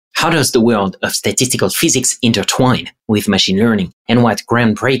How does the world of statistical physics intertwine with machine learning, and what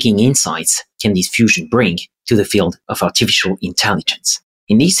groundbreaking insights can this fusion bring to the field of artificial intelligence?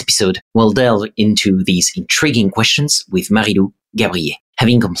 In this episode, we'll delve into these intriguing questions with Marylou Gabrié.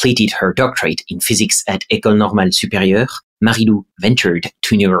 Having completed her doctorate in physics at École Normale Supérieure, Marylou ventured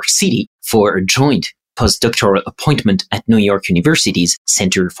to New York City for a joint postdoctoral appointment at New York University's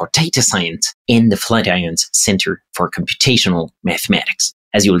Center for Data Science and the Flatirons Center for Computational Mathematics.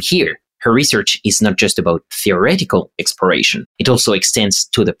 As you'll hear, her research is not just about theoretical exploration. It also extends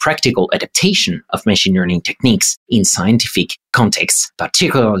to the practical adaptation of machine learning techniques in scientific contexts,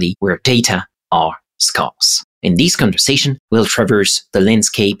 particularly where data are scarce. In this conversation, we'll traverse the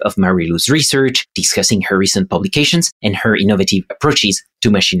landscape of Marylou's research, discussing her recent publications and her innovative approaches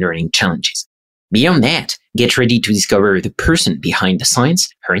to machine learning challenges. Beyond that, get ready to discover the person behind the science,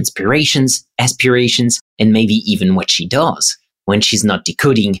 her inspirations, aspirations, and maybe even what she does when she's not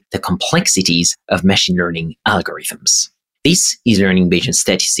decoding the complexities of machine learning algorithms. This is Learning Bayesian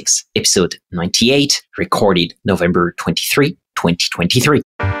Statistics, episode 98, recorded November 23, 2023.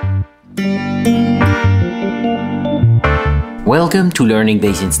 Welcome to Learning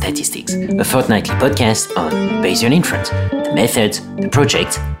Bayesian Statistics, a fortnightly podcast on Bayesian inference, the methods, the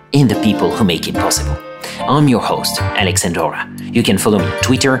projects, and the people who make it possible. I'm your host, Alex Andorra. You can follow me on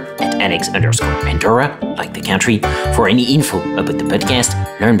Twitter at Alex_Andorra, like the country. For any info about the podcast,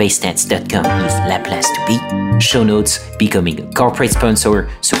 learnbayesstats.com is la place to be. Show notes, becoming a corporate sponsor,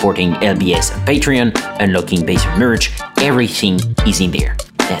 supporting LBS on Patreon, unlocking Bayesian merch, everything is in there.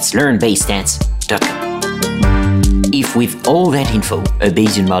 That's learnbayesstats.com. If with all that info, a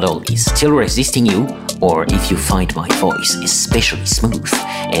Bayesian model is still resisting you, or if you find my voice especially smooth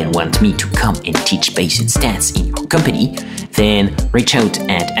and want me to come and teach Bayesian stats in your company, then reach out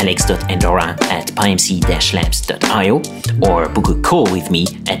at alex.andorra@pymc-labs.io or book a call with me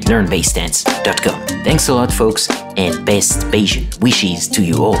at learnbayesstats.com. Thanks a lot, folks, and best Bayesian wishes to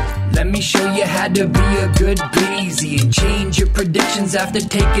you all. Let me show you how to be a good Bayesian. Change your predictions after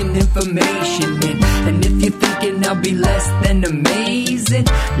taking information in. And if you're thinking I'll be less than amazing,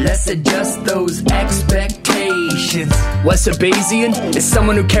 let's adjust those expectations. What's a Bayesian? It's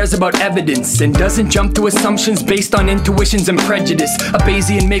someone who cares about evidence and doesn't jump to assumptions based on intuitions and prejudice. A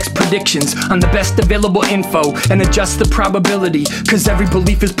Bayesian makes predictions on the best available info and adjusts the probability, cause every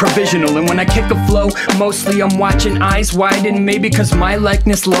belief is provisional. And when I kick a flow, mostly I'm watching eyes widen, maybe cause my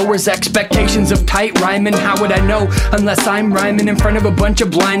likeness lowers expectations of tight rhyming. How would I know unless I'm rhyming in front of a bunch of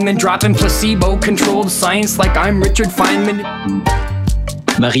blind men, dropping placebo-controlled science like I'm Richard Feynman?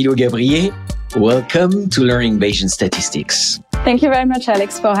 Marylou Gabrié, welcome to Learning Bayesian Statistics. Thank you very much,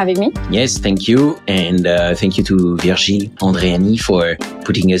 Alex, for having me. Yes, thank you. And thank you to Virgile Andréani for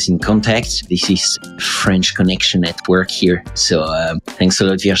putting us in contact. This is French connection at work here. So thanks a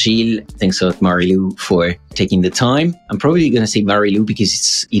lot, Virgile. Thanks a lot, Marylou, for taking the time. I'm probably going to say Marylou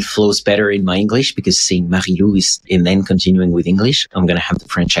because it flows better in my English, because saying Marylou is, and then continuing with English, I'm going to have the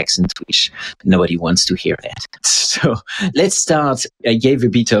French accent, which nobody wants to hear that. So let's start. I gave a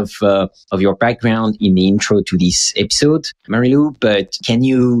bit of your background in the intro to this episode, Marylou, but can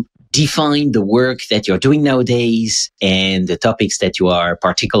you define the work that you're doing nowadays and the topics that you are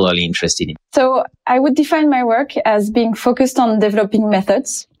particularly interested in? So I would define my work as being focused on developing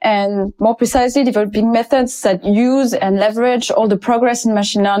methods, and more precisely developing methods that use and leverage all the progress in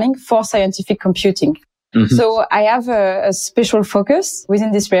machine learning for scientific computing. Mm-hmm. So I have a special focus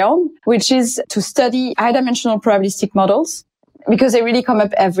within this realm, which is to study high-dimensional probabilistic models, because they really come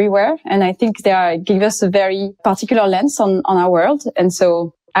up everywhere. And I think they give us a very particular lens on our world. And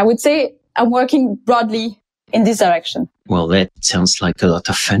so I would say I'm working broadly in this direction. Well, that sounds like a lot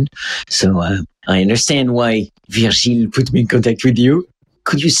of fun. So I understand why Virgile put me in contact with you.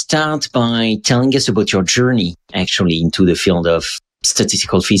 Could you start by telling us about your journey actually into the field of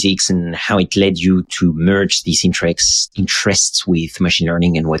statistical physics and how it led you to merge these interests with machine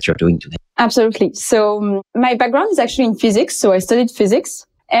learning and what you're doing today? Absolutely. So my background is actually in physics. So I studied physics.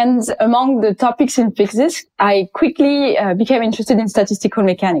 And among the topics in physics, I quickly became interested in statistical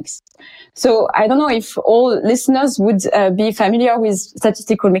mechanics. So I don't know if all listeners would be familiar with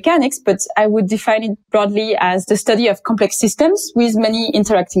statistical mechanics, but I would define it broadly as the study of complex systems with many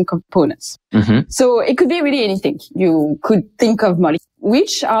interacting components. Mm-hmm. So it could be really anything. You could think of molecules,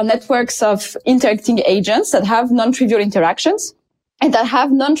 which are networks of interacting agents that have non-trivial interactions and that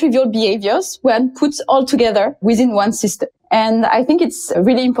have non-trivial behaviors when put all together within one system. And I think it's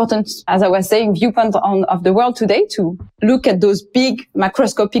really important, as I was saying, viewpoint of the world today to look at those big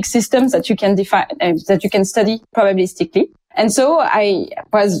macroscopic systems that you can define, that you can study probabilistically. And so I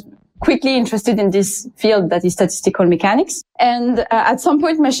was quickly interested in this field that is statistical mechanics. And at some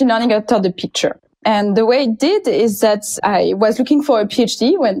point, machine learning entered the picture. And the way it did is that I was looking for a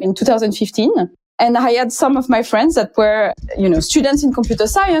PhD in 2015. And I had some of my friends that were, students in computer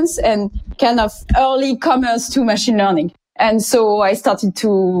science and kind of early comers to machine learning. And so I started to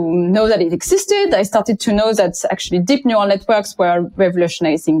know that it existed. I started to know that actually deep neural networks were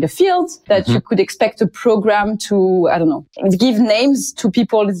revolutionizing the field, that you could expect a program to, give names to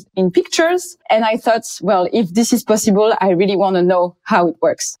people in pictures. And I thought, well, if this is possible, I really want to know how it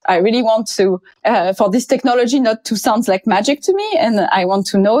works. I really want to, for this technology not to sound like magic to me, and I want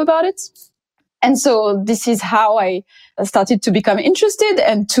to know about it. And so this is how I started to become interested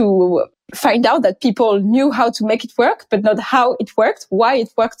and to find out that people knew how to make it work, but not how it worked, why it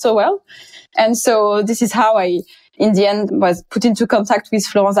worked so well. And so this is how I, in the end, was put into contact with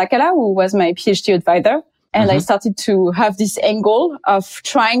Florent Zakala, who was my PhD advisor. And I started to have this angle of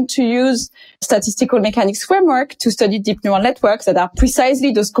trying to use statistical mechanics framework to study deep neural networks that are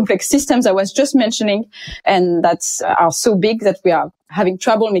precisely those complex systems I was just mentioning, and that are so big that we are having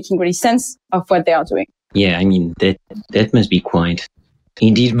trouble making really sense of what they are doing. Yeah, I mean, that must be quite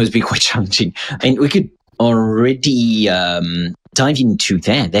challenging. And we could already dive into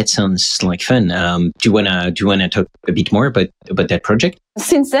that. That sounds like fun. Do you wanna talk a bit more about that project?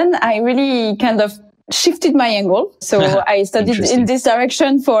 Since then, I really kind of shifted my angle. So I studied in this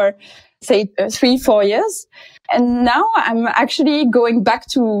direction for, say, 3-4 years. And now I'm actually going back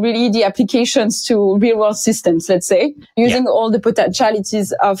to really the applications to real world systems, let's say, using all the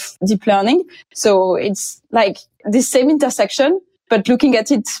potentialities of deep learning. So it's like this same intersection, but looking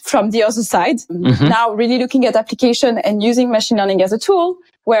at it from the other side. Now really looking at application and using machine learning as a tool,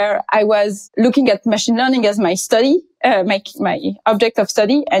 where I was looking at machine learning as my study, my object of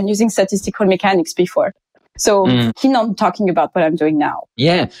study, and using statistical mechanics before. So keen on talking about what I'm doing now.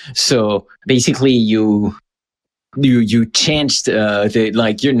 Yeah. So basically you changed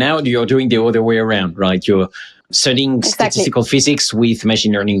you're doing the other way around, right? You're studying statistical physics with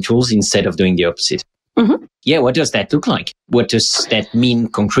machine learning tools instead of doing the opposite. Yeah, what does that look like? What does that mean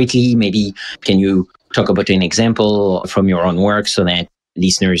concretely? Maybe can you talk about an example from your own work so that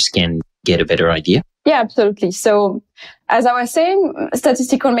listeners can get a better idea? Yeah, absolutely. So as I was saying,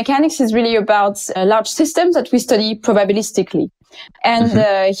 statistical mechanics is really about large systems that we study probabilistically.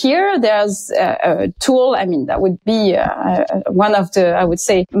 And here there's a tool, that would be one of the, I would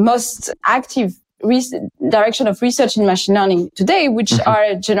say, most active direction of research in machine learning today, which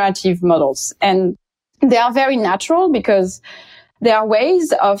are generative models. And they are very natural because they are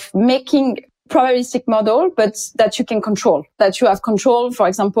ways of making probabilistic model, but that you can control, that you have control, for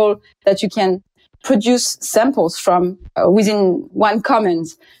example, that you can produce samples from within one comment,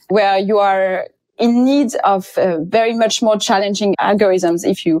 where you are in need of very much more challenging algorithms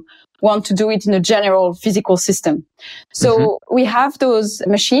if you want to do it in a general physical system. So we have those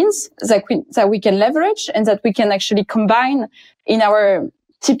machines that we can leverage and that we can actually combine in our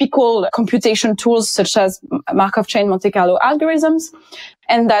typical computation tools such as Markov chain Monte Carlo algorithms,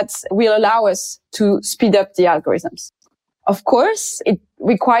 and that will allow us to speed up the algorithms. Of course, it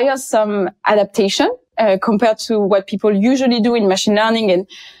requires some adaptation compared to what people usually do in machine learning and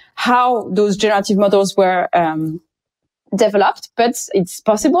how those generative models were developed, but it's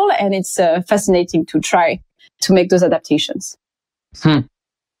possible, and it's fascinating to try to make those adaptations.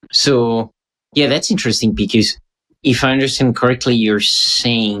 So, yeah, that's interesting because if I understand correctly, you're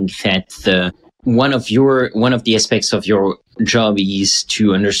saying that one of the aspects of your job is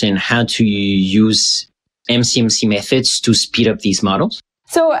to understand how to use MCMC methods to speed up these models?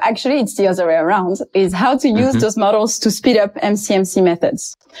 So actually, it's the other way around, is how to use those models to speed up MCMC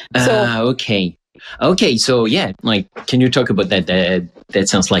methods. Okay. So yeah, can you talk about that? That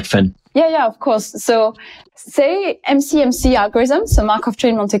sounds like fun. Yeah, of course. So say MCMC algorithms, so Markov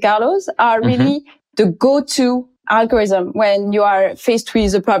chain Monte Carlos, are really the go-to algorithm when you are faced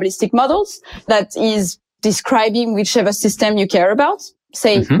with the probabilistic models that is describing whichever system you care about.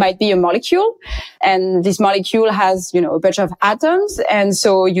 Say it might be a molecule, and this molecule has, a bunch of atoms. And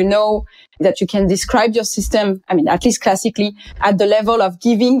so you know that you can describe your system, at least classically, at the level of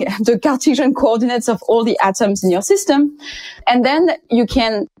giving the Cartesian coordinates of all the atoms in your system. And then you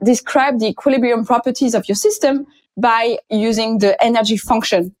can describe the equilibrium properties of your system by using the energy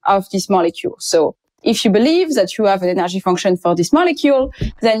function of this molecule. So if you believe that you have an energy function for this molecule,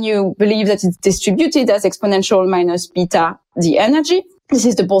 then you believe that it's distributed as exponential minus beta the energy. This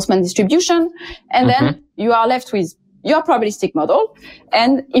is the Boltzmann distribution. And then you are left with your probabilistic model.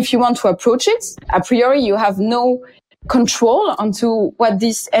 And if you want to approach it, a priori, you have no control onto what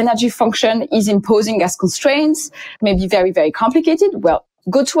this energy function is imposing as constraints, maybe very, very complicated. Well,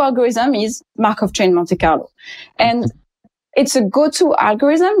 go-to algorithm is Markov chain Monte Carlo. And it's a go-to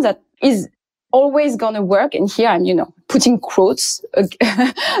algorithm that is always going to work. And here I'm, putting quotes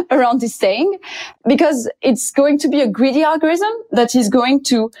around this saying, because it's going to be a greedy algorithm that is going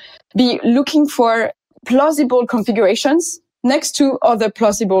to be looking for plausible configurations next to other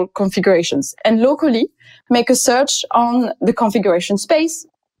plausible configurations, and locally make a search on the configuration space,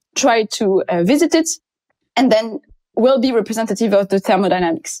 try to visit it, and then will be representative of the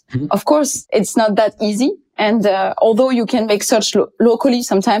thermodynamics. Mm-hmm. Of course, it's not that easy. And although you can make search locally,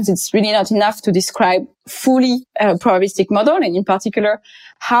 sometimes it's really not enough to describe fully a probabilistic model, and in particular,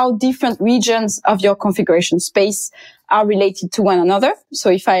 how different regions of your configuration space are related to one another. So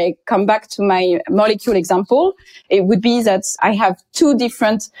if I come back to my molecule example, it would be that I have two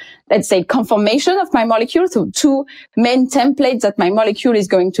different, let's say, conformation of my molecule, so two main templates that my molecule is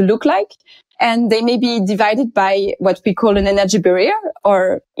going to look like. And they may be divided by what we call an energy barrier,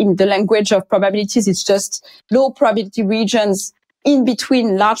 or in the language of probabilities, it's just low probability regions in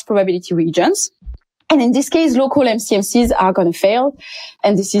between large probability regions. And in this case, local MCMCs are going to fail.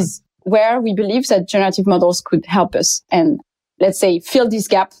 And this is where we believe that generative models could help us and, let's say, fill this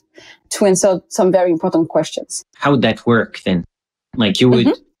gap to answer some very important questions. How would that work then? Like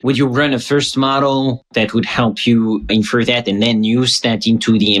would you run a first model that would help you infer that and then use that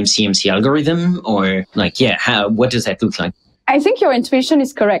into the MCMC algorithm? Or what does that look like? I think your intuition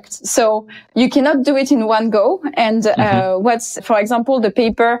is correct. So you cannot do it in one go. And for example, the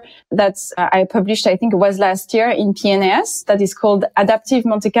paper that I published, I think it was last year in PNAS, that is called Adaptive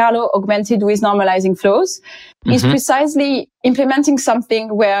Monte Carlo Augmented with Normalizing Flows, is precisely implementing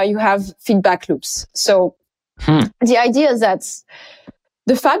something where you have feedback loops. So the idea is that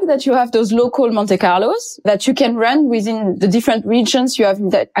the fact that you have those local Monte Carlos that you can run within the different regions you have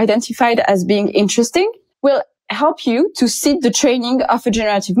identified as being interesting will help you to seed the training of a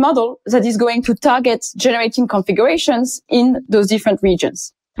generative model that is going to target generating configurations in those different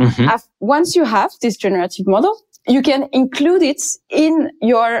regions. Once you have this generative model, you can include it in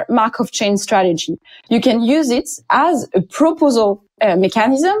your Markov chain strategy. You can use it as a proposal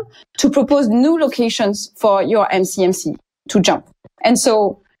mechanism to propose new locations for your MCMC to jump. And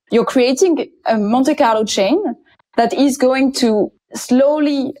so you're creating a Monte Carlo chain that is going to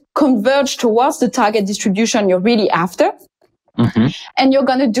slowly converge towards the target distribution you're really after. And you're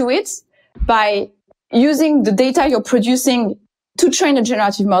going to do it by using the data you're producing to train a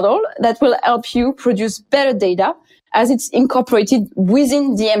generative model that will help you produce better data as it's incorporated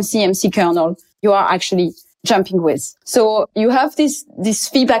within the MCMC kernel you are actually jumping with. So you have this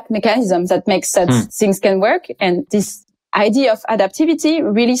feedback mechanism that makes that things can work. And this idea of adaptivity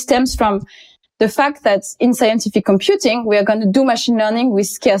really stems from the fact that in scientific computing, we are going to do machine learning with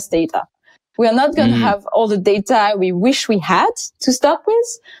scarce data. We are not going to have all the data we wish we had to start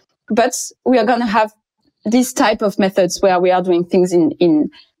with, but we are going to have this type of methods where we are doing things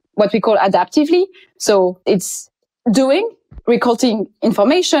in what we call adaptively. So it's doing, recording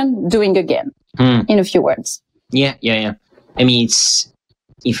information, doing again, in a few words. Yeah. I mean,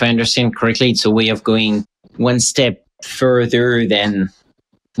 if I understand correctly, it's a way of going one step further than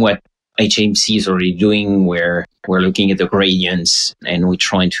what HMC is already doing, where we're looking at the gradients and we're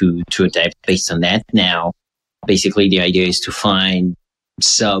trying to adapt based on that. Now, basically, the idea is to find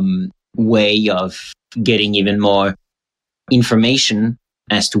some way of getting even more information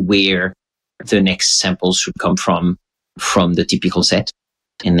as to where the next samples should come from the typical set,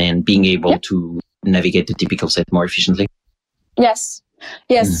 and then being able to navigate the typical set more efficiently. Yes.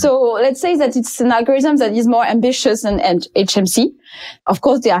 So let's say that it's an algorithm that is more ambitious than HMC. Of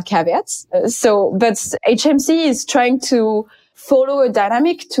course, there are caveats. But HMC is trying to follow a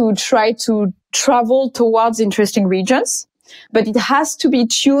dynamic to try to travel towards interesting regions, but it has to be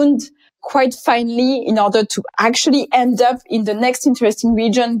tuned quite finely in order to actually end up in the next interesting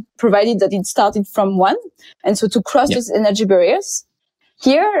region, provided that it started from one. And so to cross those energy barriers.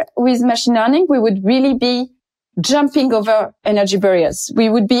 Here with machine learning, we would really be jumping over energy barriers. We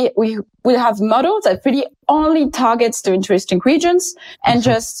will have models that really only targets the interesting regions and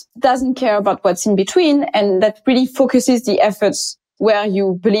just doesn't care about what's in between, and that really focuses the efforts where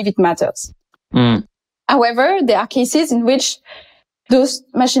you believe it matters. However, there are cases in which those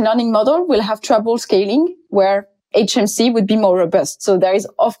machine learning models will have trouble scaling, where HMC would be more robust. So there is,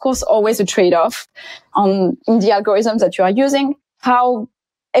 of course, always a trade-off in the algorithms that you are using, how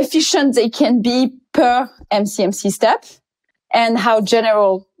efficient they can be per MCMC step, and how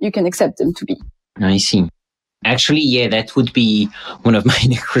general you can accept them to be. I see. Actually, that would be one of my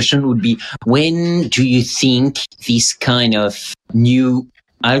next questions would be, when do you think this kind of new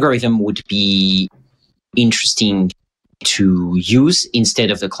algorithm would be interesting to use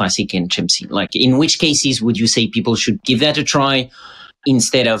instead of the classic MCMC? Like, in which cases would you say people should give that a try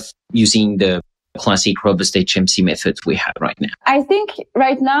instead of using the classic robust HMC method we have right now? I think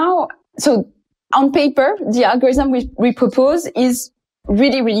right now, so on paper, the algorithm we propose is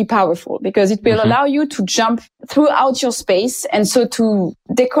really, really powerful because it will allow you to jump throughout your space and so to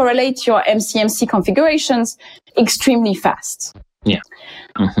decorrelate your MCMC configurations extremely fast. Yeah.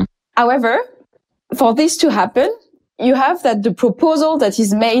 However, for this to happen, you have that the proposal that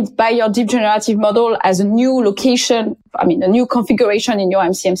is made by your deep generative model as a new location, a new configuration in your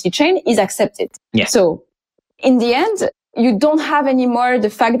MCMC chain is accepted. Yeah. So in the end, you don't have anymore the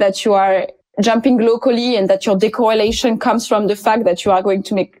fact that you are jumping locally and that your decorrelation comes from the fact that you are going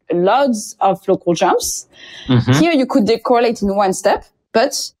to make lots of local jumps. Here you could decorrelate in one step,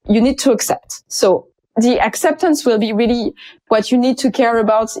 but you need to accept. So the acceptance will be really what you need to care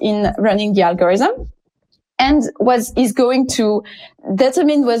about in running the algorithm. And what is going to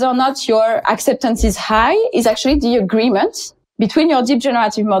determine whether or not your acceptance is high is actually the agreement between your deep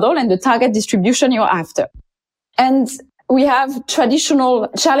generative model and the target distribution you're after. And we have traditional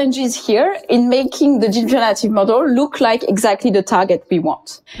challenges here in making the deep generative model look like exactly the target we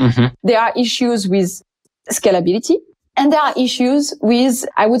want. There are issues with scalability and there are issues with,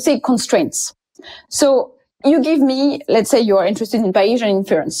 I would say, constraints. So you give me, let's say you're interested in Bayesian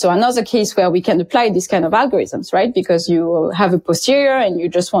inference. So another case where we can apply this kind of algorithms, right? Because you have a posterior and you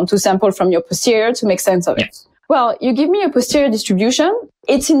just want to sample from your posterior to make sense of it. Well, you give me a posterior distribution.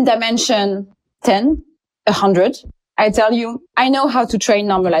 It's in dimension 10, 100. I tell you, I know how to train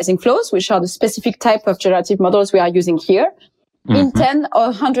normalizing flows, which are the specific type of generative models we are using here, in 10 or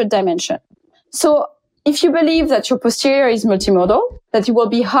 100 dimension. So if you believe that your posterior is multimodal, that it will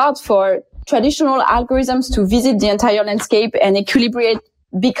be hard for traditional algorithms to visit the entire landscape and equilibrate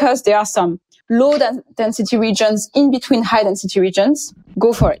because there are some low density regions in between high density regions,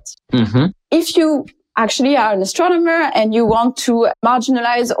 go for it. If you actually are an astronomer and you want to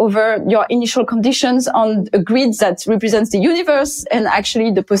marginalize over your initial conditions on a grid that represents the universe, and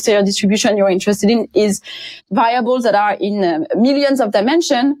actually the posterior distribution you're interested in is variables that are in millions of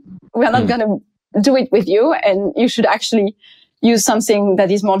dimensions, we are not going to do it with you, and you should actually use something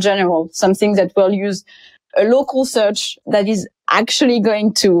that is more general, something that will use a local search that is actually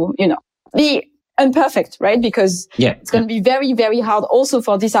going to, be imperfect, right? Because it's going to be very, very hard also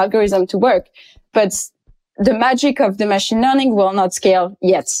for this algorithm to work. But the magic of the machine learning will not scale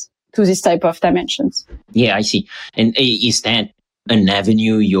yet to this type of dimensions. Yeah, I see. And is that an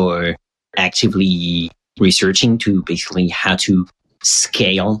avenue you're actively researching to basically how to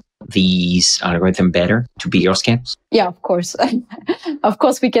scale these algorithms better to bigger scales? Yeah, of course. Of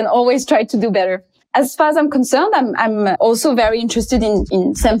course, we can always try to do better. As far as I'm concerned, I'm also very interested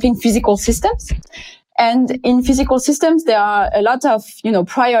in sampling physical systems. And in physical systems, there are a lot of,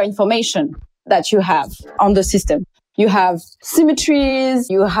 prior information that you have on the system. You have symmetries,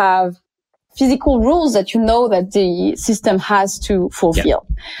 you have physical rules that you know that the system has to fulfill.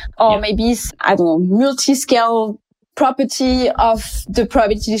 Or maybe, multi-scale property of the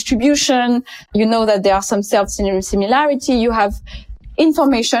probability distribution. You know that there are some self-similarity. You have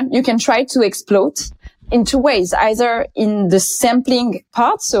information you can try to exploit in two ways, either in the sampling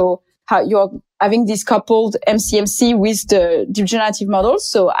part, so how you're having this coupled MCMC with the deep generative models.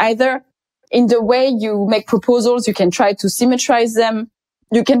 So either in the way you make proposals, you can try to symmetrize them.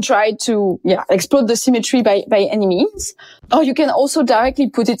 You can try to, exploit the symmetry by any means, or you can also directly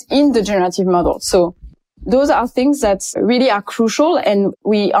put it in the generative model. So those are things that really are crucial. And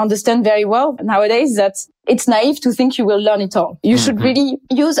we understand very well nowadays that it's naive to think you will learn it all. You should really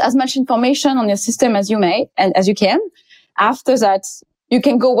use as much information on your system as you may and as you can. After that, you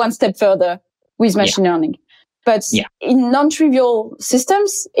can go one step further with machine learning. But in non-trivial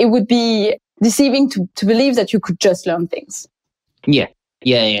systems, it would be deceiving to believe that you could just learn things. Yeah.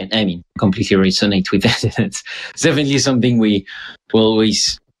 I mean, completely resonate with that. It's definitely something we will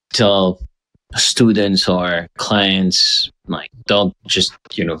always tell students or clients, like, don't just,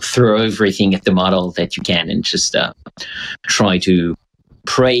 throw everything at the model that you can and just try to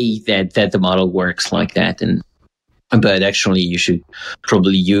pray that the model works like that. But actually, you should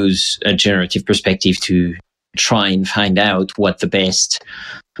probably use a generative perspective to try and find out what the best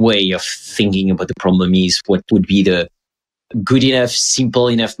way of thinking about the problem is, what would be the good enough, simple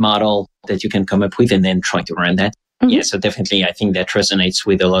enough model that you can come up with, and then try to run that. Yeah, so definitely I think that resonates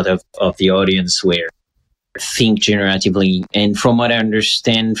with a lot of the audience where think generatively. And from what I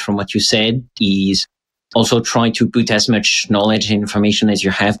understand from what you said is also try to put as much knowledge and information as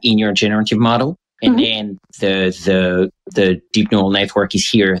you have in your generative model. And then the deep neural network is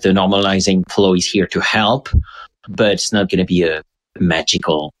here, the normalizing flow is here to help but it's not going to be a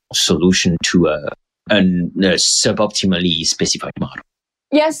magical solution to a suboptimally specified model.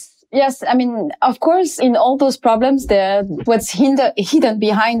 Yes. I mean, of course, in all those problems, what's hidden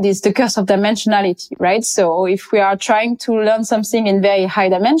behind is the curse of dimensionality, right? So if we are trying to learn something in very high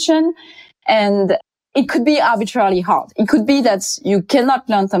dimension, and it could be arbitrarily hard. It could be that you cannot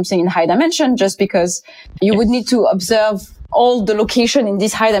learn something in high dimension just because you would need to observe all the location in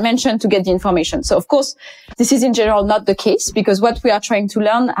this high dimension to get the information. So of course, this is in general not the case, because what we are trying to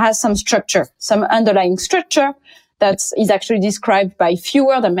learn has some structure, some underlying structure that is actually described by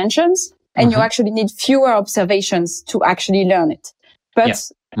fewer dimensions, and you actually need fewer observations to actually learn it. But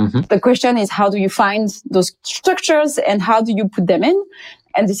the question is, how do you find those structures and how do you put them in?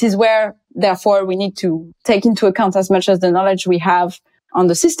 And this is where, therefore, we need to take into account as much as the knowledge we have on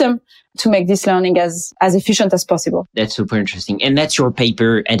the system to make this learning as efficient as possible. That's super interesting. And that's your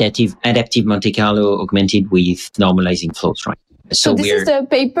paper, Adaptive Monte Carlo Augmented with Normalizing Flows, right? So this is the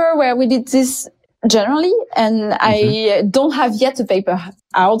paper where we did this generally, and I don't have yet a paper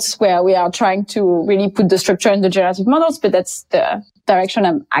out where we are trying to really put the structure in the generative models, but that's the direction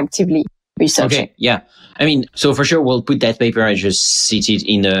I'm actively researching. Okay, yeah. I mean, so for sure, we'll put that paper, I just cited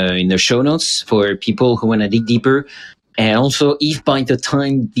in the show notes for people who want to dig deeper. And also, if by the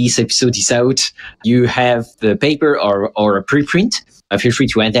time this episode is out, you have the paper or a preprint, feel free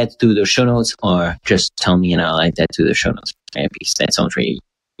to add that to the show notes, or just tell me and I'll add that to the show notes. Because that sounds really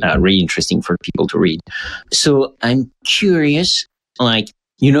interesting for people to read. So I'm curious,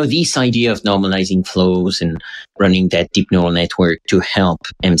 this idea of normalizing flows and running that deep neural network to help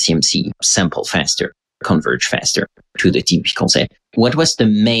MCMC sample faster, converge faster to the typical set. What was the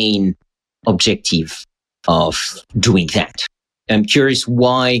main objective of doing that? I'm curious,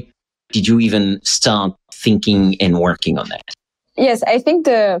 why did you even start thinking and working on that? Yes, I think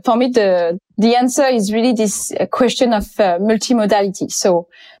for me, the answer is really this question of multimodality. So,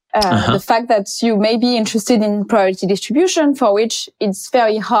 the fact that you may be interested in priority distribution, for which it's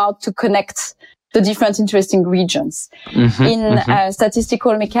very hard to connect the different interesting regions. In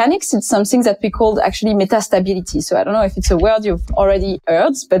statistical mechanics, it's something that we call actually metastability. So I don't know if it's a word you've already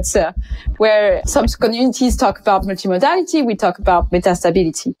heard, but where some communities talk about multimodality, we talk about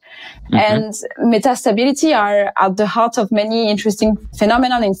metastability. And metastability are at the heart of many interesting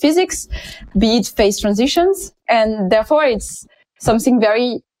phenomena in physics, be it phase transitions. And therefore, it's something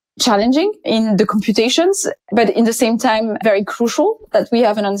very challenging in the computations, but in the same time, very crucial that we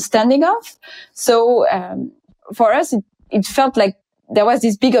have an understanding of. So, for us, it felt like there was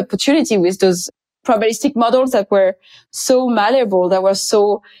this big opportunity with those probabilistic models that were so malleable, that were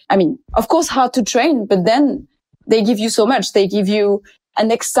so, of course, hard to train, but then they give you so much. They give you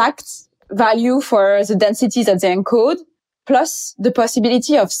an exact value for the density that they encode, plus the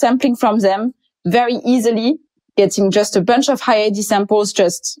possibility of sampling from them very easily, getting just a bunch of high AD samples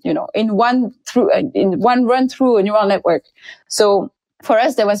just, in one run through a neural network. So for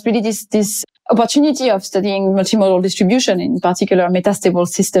us, there was really this opportunity of studying multimodal distribution, in particular metastable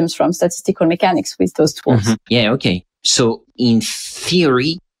systems from statistical mechanics with those tools. Yeah. Okay. So in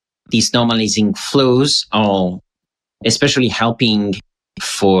theory, these normalizing flows are especially helpful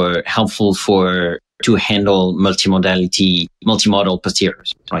to handle multimodal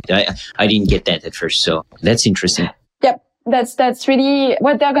posteriors, right? I didn't get that at first, so that's interesting. Yep, that's really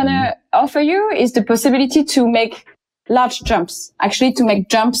what they're gonna offer you, is the possibility to make large jumps, actually to make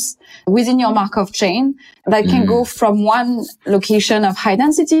jumps within your Markov chain that can go from one location of high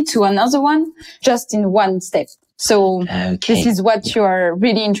density to another one just in one step. So This is what you are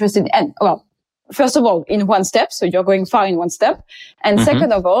really interested in. Well, first of all, in one step, so you're going far in one step. And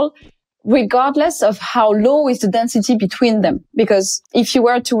second of all, regardless of how low is the density between them. Because if you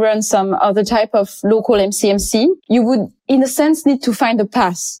were to run some other type of local MCMC, you would, in a sense, need to find a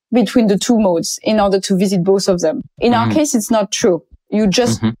path between the two modes in order to visit both of them. In our case, it's not true. You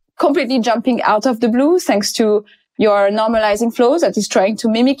just completely jumping out of the blue thanks to your normalizing flow that is trying to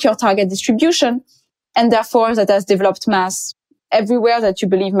mimic your target distribution, and therefore that has developed mass everywhere that you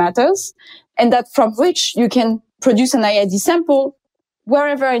believe matters, and that from which you can produce an IID sample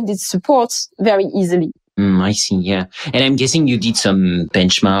wherever it needs support very easily. I see, yeah. And I'm guessing you did some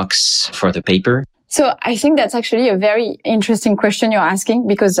benchmarks for the paper? So I think that's actually a very interesting question you're asking,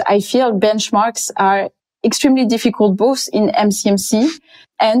 because I feel benchmarks are extremely difficult both in MCMC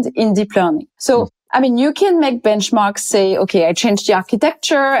and in deep learning. So, you can make benchmarks, say, okay, I changed the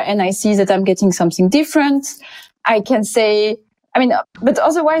architecture and I see that I'm getting something different. I can say, but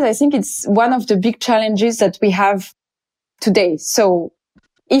otherwise I think it's one of the big challenges that we have today. So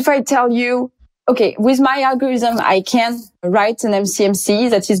if I tell you okay, with my algorithm, I can write an MCMC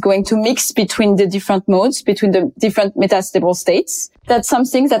that is going to mix between the different modes, between the different metastable states. That's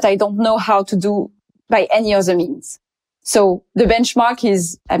something that I don't know how to do by any other means. So the benchmark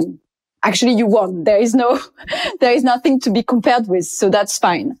is, actually you won. There is nothing to be compared with. So that's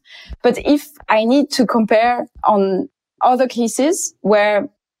fine. But if I need to compare on other cases where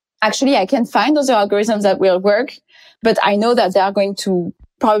actually I can find other algorithms that will work, but I know that they are going to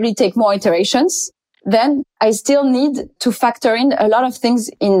probably take more iterations, then I still need to factor in a lot of things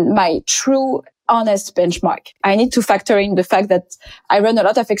in my true honest benchmark. I need to factor in the fact that I run a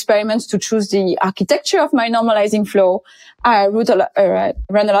lot of experiments to choose the architecture of my normalizing flow. I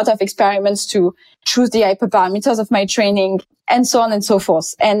run a lot of experiments to choose the hyperparameters of my training, and so on and so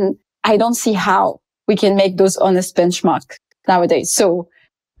forth. And I don't see how we can make those honest benchmarks nowadays. So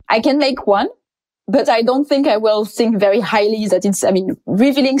I can make one, but I don't think I will think very highly that it's,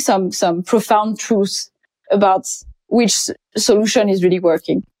 revealing some profound truths about which solution is really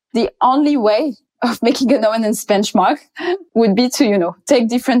working. The only way of making an honest benchmark would be to, take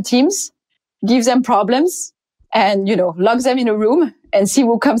different teams, give them problems, and, lock them in a room and see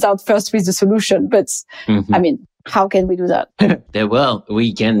who comes out first with the solution. But, how can we do that? Well,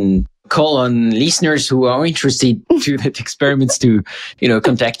 we can call on listeners who are interested to that experiments to,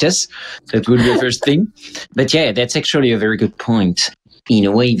 contact us. That would be the first thing. But yeah, that's actually a very good point. In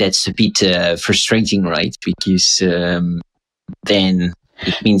a way, that's a bit frustrating, right? Because then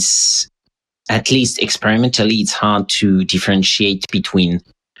it means, at least experimentally, it's hard to differentiate between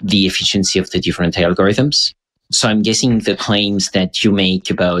the efficiency of the different algorithms. So I'm guessing the claims that you make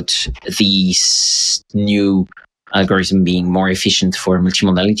about these new algorithm being more efficient for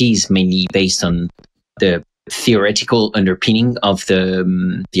multimodality is mainly based on the theoretical underpinning of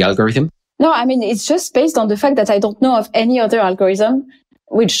the algorithm? No, it's just based on the fact that I don't know of any other algorithm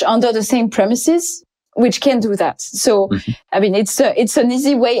which, under the same premises, which can do that. So, it's an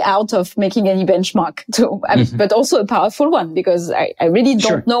easy way out of making any benchmark, but also a powerful one, because I really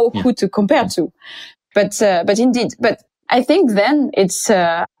don't know who to compare to. But indeed, I think then it's,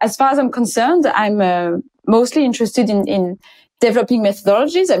 as far as I'm concerned, I'm mostly interested in developing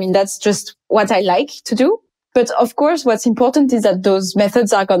methodologies. That's just what I like to do. But of course, what's important is that those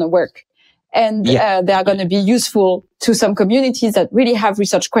methods are going to work. And they are going to be useful to some communities that really have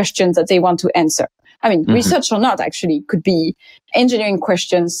research questions that they want to answer. Research or not, actually, could be engineering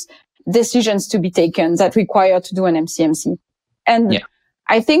questions, decisions to be taken that require to do an MCMC. And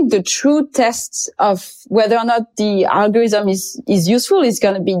I think the true test of whether or not the algorithm is useful is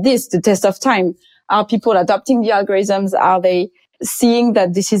going to be the test of time. Are people adopting the algorithms? Are they seeing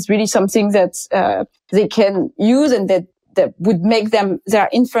that this is really something that they can use and that would make their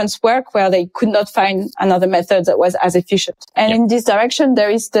inference work where they could not find another method that was as efficient? And in this direction, there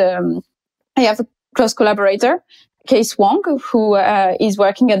is I have a close collaborator, Case Wong, who is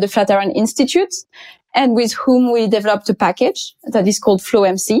working at the Flatiron Institute, and with whom we developed a package that is called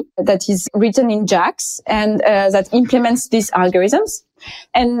FlowMC, that is written in JAX and that implements these algorithms.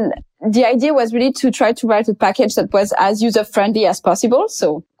 And the idea was really to try to write a package that was as user-friendly as possible.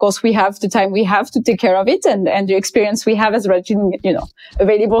 So, of course, we have the time we have to take care of it and the experience we have as writing,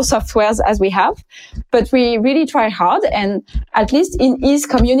 available softwares as we have. But we really try hard. And at least in his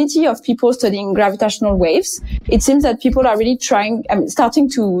community of people studying gravitational waves, it seems that people are really starting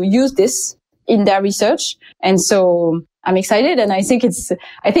to use this in their research. And so I'm excited. And I think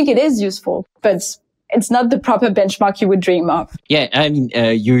it is useful, but it's not the proper benchmark you would dream of. Yeah,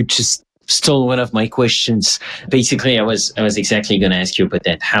 you just stole one of my questions. Basically, I was exactly going to ask you about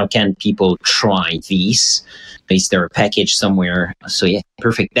that. How can people try these? Is there a package somewhere? So yeah,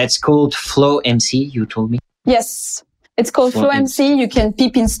 perfect. That's called FlowMC, you told me? Yes, it's called FlowMC. You can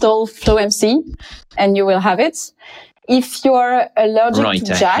pip install FlowMC and you will have it. If you're allergic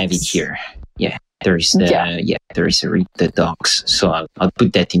to JAX... I have it here. Yeah, there is the docs. So I'll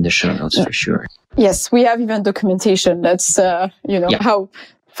put that in the show notes for sure. Yes, we have even documentation. That's, how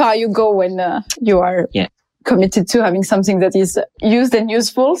far you go when you are committed to having something that is used and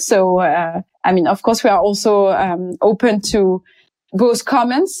useful. So, of course, we are also open to both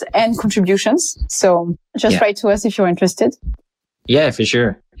comments and contributions. So just write to us if you're interested. Yeah, for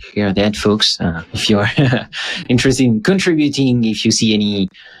sure. Hear that, folks. If you're interested in contributing, if you see any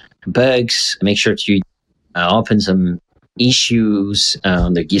bugs, make sure to open some issues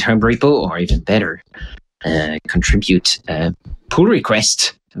on the GitHub repo, or even better, contribute pull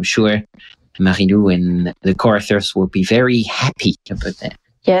request. I'm sure Marylou and the co-authors will be very happy about that.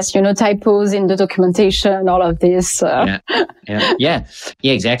 Yes, typos in the documentation, all of this. Yeah,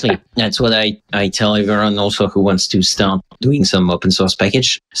 exactly. That's what I tell everyone also who wants to start doing some open source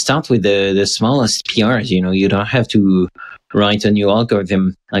package, start with the smallest PRs. You don't have to write a new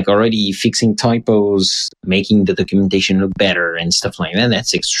algorithm, like already fixing typos, making the documentation look better and stuff like that.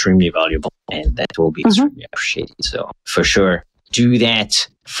 That's extremely valuable, and that will be extremely appreciated. So for sure, do that,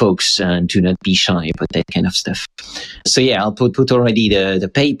 folks, and do not be shy about that kind of stuff. So yeah, I'll put already the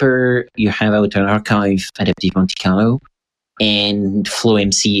paper you have out on archive, Adaptive Monte Carlo, and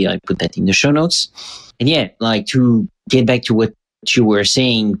FlowMC. I put that in the show notes. And yeah, like to get back to what you were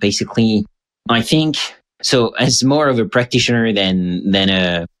saying, basically, I think, so as more of a practitioner than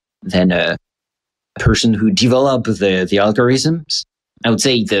a person who developed the algorithms, I would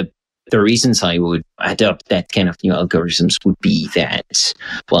say the reasons I would adopt that kind of new algorithms would be that,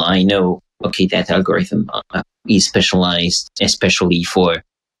 well, I know, okay, that algorithm is specialized, especially for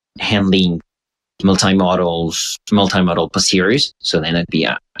handling multimodal posteriors. So then it'd be,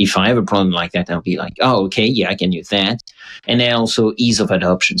 if I have a problem like that, I'll be like, oh, okay, yeah, I can use that. And then also ease of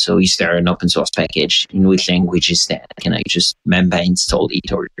adoption. So is there an open source package? In which language is that? Can I just Mamba install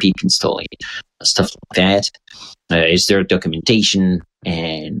it or pip install it? Stuff like that. Is there documentation?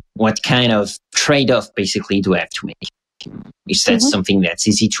 And what kind of trade-off basically do I have to make? Is that something that's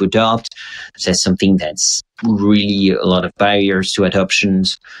easy to adopt? Is that something that's really a lot of barriers to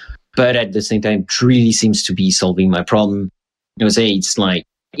adoptions? But at the same time, it really seems to be solving my problem. I would say it's like,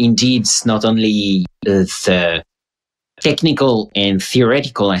 indeed, it's not only the technical and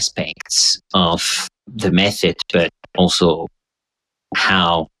theoretical aspects of the method, but also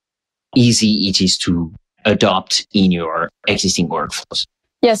how easy it is to adopt in your existing workflows.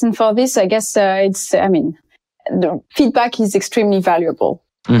 Yes, and for this, I guess the feedback is extremely valuable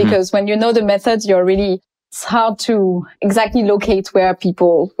because when you know the method, it's hard to exactly locate where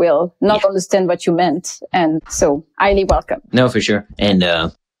people will not understand what you meant. And so highly welcome. No, for sure. And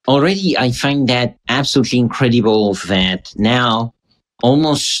already I find that absolutely incredible that now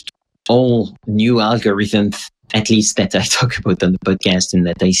almost all new algorithms, at least that I talk about on the podcast and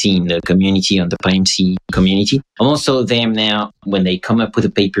that I see in the community, on the PyMC community, almost all of them now, when they come up with a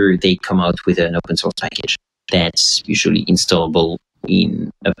paper, they come out with an open source package that's usually installable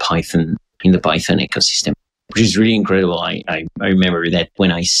in the Python ecosystem, which is really incredible. I remember that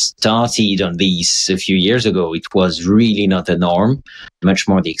when I started on these a few years ago, it was really not the norm, much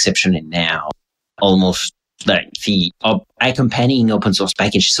more the exception. And now almost like the accompanying open source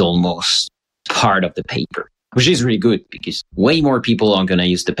package is almost part of the paper, which is really good because way more people are going to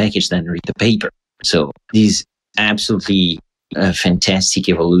use the package than read the paper. So this is absolutely a fantastic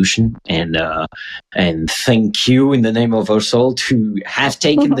evolution. And thank you in the name of us all to have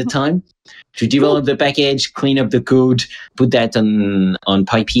taken the time to develop the package, clean up the code, put that on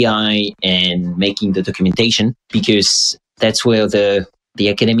PyPI and making the documentation, because that's where the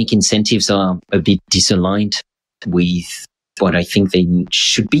academic incentives are a bit disaligned with what I think they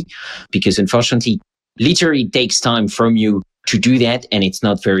should be, because unfortunately, literally it takes time from you to do that, and it's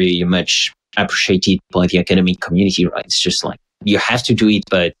not very much appreciated by the academic community, right? It's just like, you have to do it,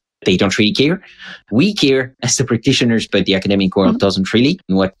 but they don't really care. We care as the practitioners, but the academic world doesn't really.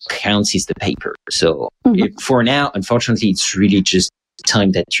 And what counts is the paper. So for now, unfortunately, it's really just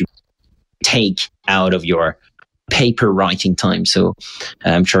time that you take out of your paper writing time. So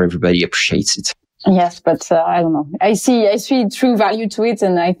I'm sure everybody appreciates it. Yes, but I don't know. I see true value to it.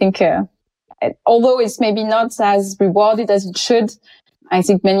 And I think, although it's maybe not as rewarded as it should, I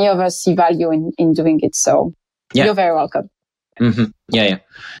think many of us see value in doing it. So you're very welcome. Yeah.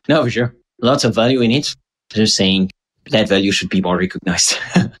 No, for sure. Lots of value in it. Just saying that value should be more recognized.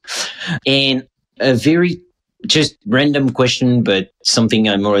 And a very just random question, but something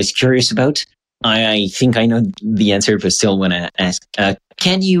I'm always curious about. I think I know the answer, but still want to ask.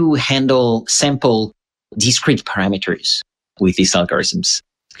 Can you handle sample discrete parameters with these algorithms?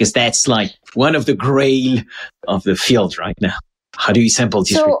 Because that's like one of the grail of the field right now. How do you sample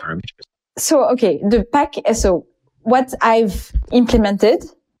discrete parameters? So, okay, what I've implemented,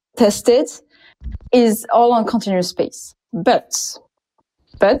 tested, is all on continuous space. But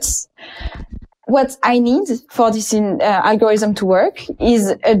what I need for this algorithm to work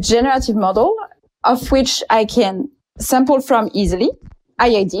is a generative model of which I can sample from easily.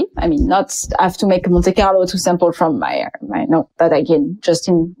 IID. I mean, not have to make a Monte Carlo to sample from my no, that I can just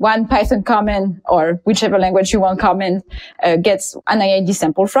in one Python command or whichever language you want command, gets an IID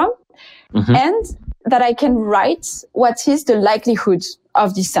sample from. And that I can write what is the likelihood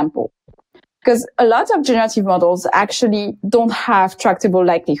of this sample. Because a lot of generative models actually don't have tractable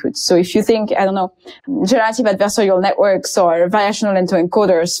likelihoods. So if you think, I don't know, generative adversarial networks or variational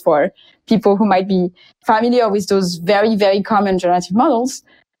autoencoders for people who might be familiar with those very, very common generative models,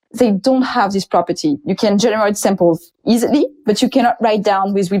 they don't have this property. You can generate samples easily, but you cannot write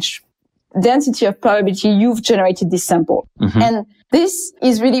down with which density of probability you've generated this sample. And this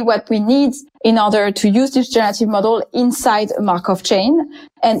is really what we need in order to use this generative model inside a Markov chain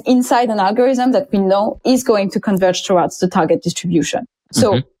and inside an algorithm that we know is going to converge towards the target distribution.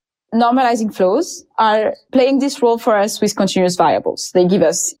 So normalizing flows are playing this role for us with continuous variables. They give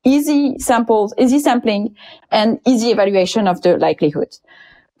us easy samples, easy sampling, and easy evaluation of the likelihood.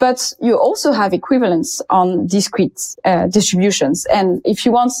 But you also have equivalence on discrete distributions. And if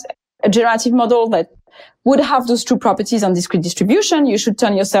you want a generative model that would have those two properties on discrete distribution, you should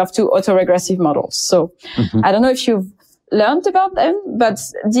turn yourself to autoregressive models. So I don't know if you've learned about them, but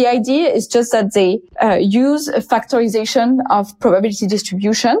the idea is just that they use a factorization of probability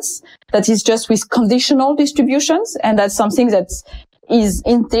distributions that is just with conditional distributions. And that's something that is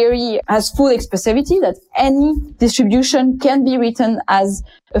in theory has full expressivity, that any distribution can be written as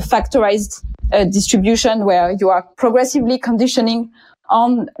a factorized distribution where you are progressively conditioning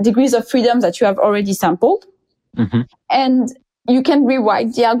on degrees of freedom that you have already sampled. And you can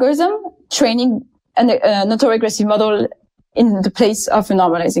rewrite the algorithm, training an autoregressive model in the place of a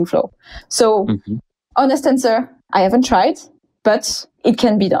normalizing flow. So honest answer, I haven't tried, but it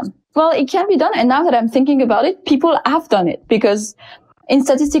can be done. Well, it can be done. And now that I'm thinking about it, people have done it, because in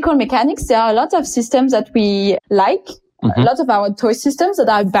statistical mechanics, there are a lot of systems that we like. A lot of our toy systems that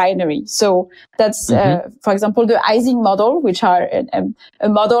are binary. So that's, for example, the Ising model, which are a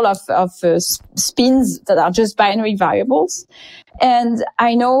model of spins that are just binary variables. And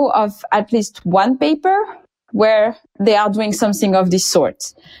I know of at least one paper where they are doing something of this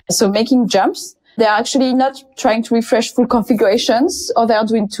sort. So making jumps, they are actually not trying to refresh full configurations, or they are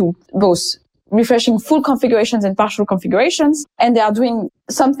doing both refreshing full configurations and partial configurations. And they are doing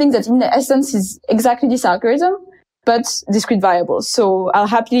something that in essence is exactly this algorithm, but discrete variables. So I'll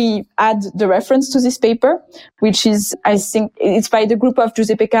happily add the reference to this paper, which is, I think it's by the group of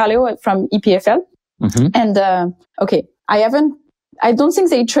Giuseppe Carleo from EPFL. And, I don't think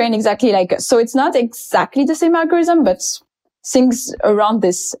they train exactly like us. So it's not exactly the same algorithm, but things around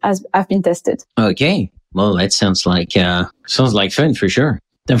this have been tested. Okay. Well, that sounds like fun for sure.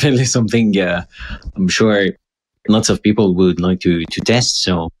 Definitely something, I'm sure lots of people would like to test.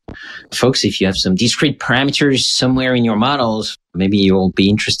 So folks, if you have some discrete parameters somewhere in your models, maybe you'll be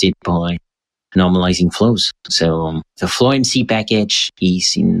interested by normalizing flows. So the FlowMC package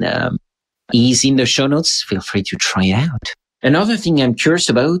is in the show notes. Feel free to try it out. Another thing I'm curious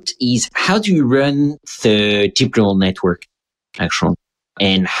about is, how do you run the deep neural network actually?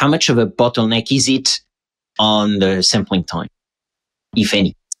 And how much of a bottleneck is it on the sampling time, if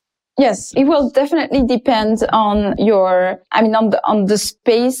any? Yes, it will definitely depend on on the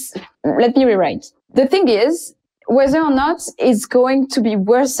space. Let me rewrite. The thing is, whether or not it's going to be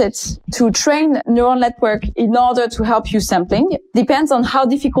worth it to train neural network in order to help you sampling depends on how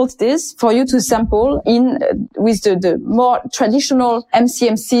difficult it is for you to sample with the more traditional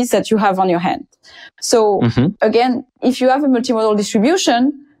MCMCs that you have on your hand. So again, if you have a multimodal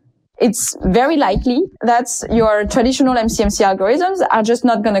distribution, it's very likely that your traditional MCMC algorithms are just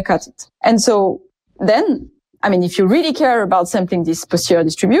not going to cut it. And so then, if you really care about sampling this posterior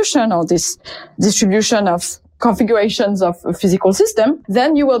distribution or this distribution of configurations of a physical system,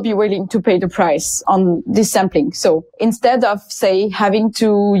 then you will be willing to pay the price on this sampling. So instead of, say, having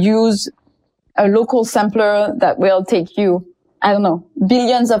to use a local sampler that will take you,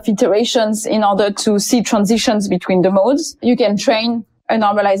 billions of iterations in order to see transitions between the modes, you can train a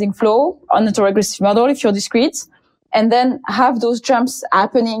normalizing flow on a autoregressive model if you're discrete, and then have those jumps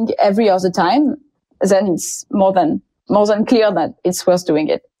happening every other time. Then it's more than clear that it's worth doing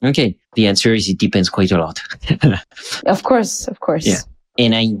it. Okay. The answer is it depends quite a lot. Of course. Yeah.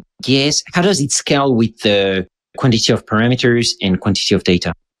 And I guess, how does it scale with the quantity of parameters and quantity of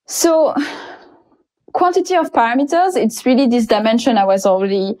data? So quantity of parameters, it's really this dimension I was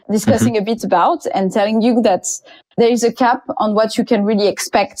already discussing a bit about, and telling you that there is a cap on what you can really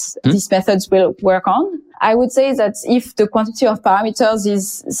expect these methods will work on. I would say that if the quantity of parameters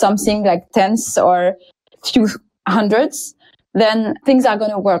is something like tens or few hundreds, then things are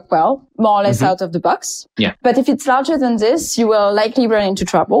going to work well, more or less out of the box. Yeah. But if it's larger than this, you will likely run into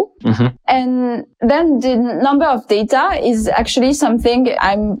trouble. And then the number of data is actually something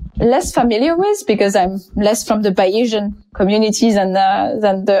I'm less familiar with, because I'm less from the Bayesian communities than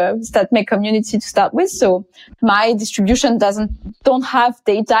the StatMech community to start with. So my distribution don't have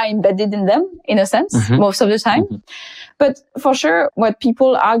data embedded in them, in a sense, most of the time. But for sure, what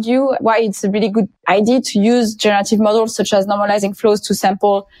people argue why it's a really good idea to use generative models such as normalizing flows to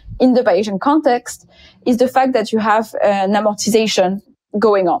sample in the Bayesian context is the fact that you have an amortization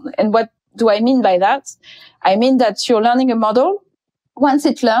going on. And what do I mean by that? I mean that you're learning a model. Once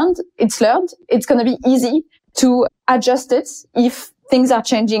it's learned, it's going to be easy to adjust it if things are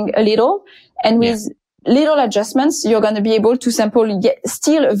changing a little. And with little adjustments, you're going to be able to sample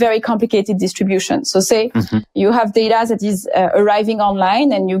still a very complicated distribution. So say you have data that is arriving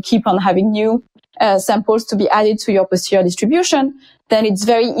online and you keep on having new samples to be added to your posterior distribution, then it's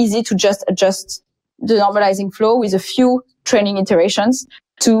very easy to just adjust the normalizing flow with a few training iterations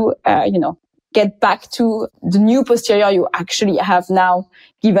to, get back to the new posterior you actually have now,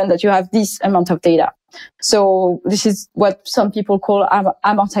 given that you have this amount of data. So this is what some people call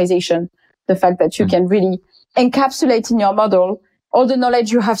amortization. The fact that you can really encapsulate in your model all the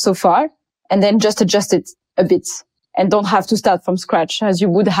knowledge you have so far and then just adjust it a bit and don't have to start from scratch as you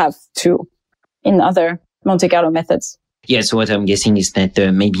would have to in other Monte Carlo methods. Yeah, so what I'm guessing is that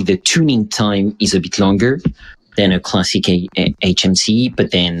maybe the tuning time is a bit longer than a classic HMC,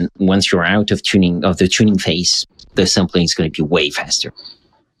 but then once you're out of the tuning phase, the sampling is going to be way faster.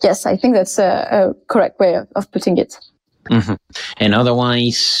 Yes, I think that's a correct way of putting it. Mm-hmm. And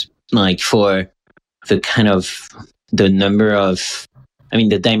otherwise, like for the kind of the number of,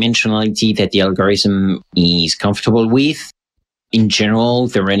 the dimensionality that the algorithm is comfortable with, in general,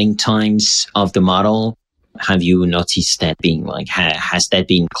 the running times of the model, have you noticed that being like, has that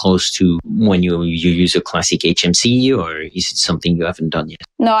been close to when you use a classic HMC, or is it something you haven't done yet?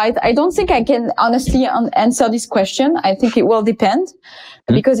 No, I don't think I can honestly answer this question. I think it will depend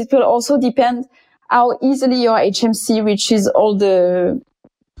because it will also depend how easily your HMC reaches all the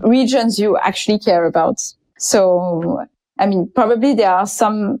regions you actually care about. So, probably there are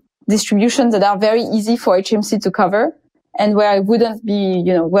some distributions that are very easy for HMC to cover and where it wouldn't be,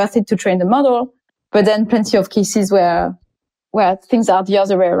 worth it to train the model. But then plenty of cases where things are the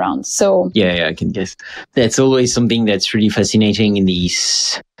other way around. So yeah, I can guess. That's always something that's really fascinating in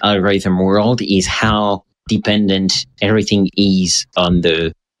this algorithm world is how dependent everything is on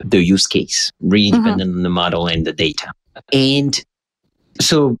the use case, really dependent on the model and the data. And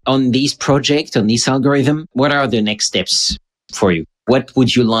so on this project, on this algorithm, what are the next steps for you? What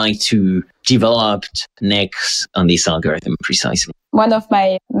would you like to develop next on this algorithm precisely? One of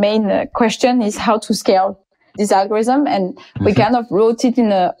my main question is how to scale this algorithm. And we kind of wrote it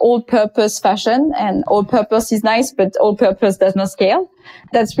in an all-purpose fashion. And all-purpose is nice, but all-purpose does not scale.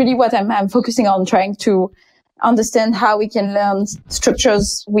 That's really what I'm focusing on, trying to understand how we can learn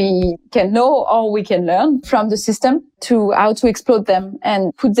structures we can know or we can learn from the system to how to explode them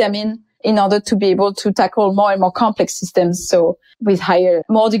and put them in order to be able to tackle more and more complex systems. So with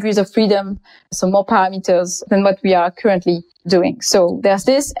more degrees of freedom, so more parameters than what we are currently doing. So there's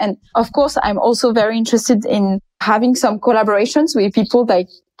this. And of course, I'm also very interested in having some collaborations with people that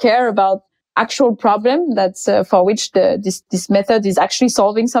care about actual problem that's for which this method is actually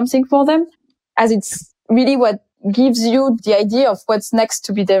solving something for them, as it's really what gives you the idea of what's next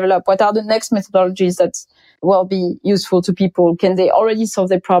to be developed. What are the next methodologies that will be useful to people? Can they already solve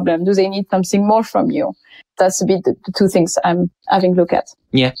their problem? Do they need something more from you? That's a bit the two things I'm having a look at.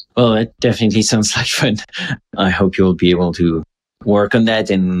 Yeah, well, it definitely sounds like fun. I hope you'll be able to work on that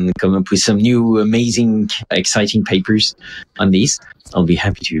and come up with some new, amazing, exciting papers on this. I'll be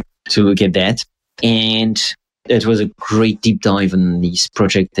happy to look at that. And it was a great deep dive on this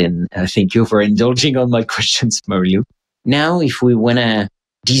project, and thank you for indulging on my questions, Marylou. Now, if we want to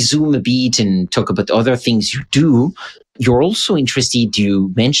dezoom a bit and talk about other things you do, you're also interested,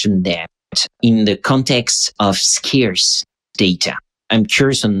 you mentioned that, in the context of scarce data. I'm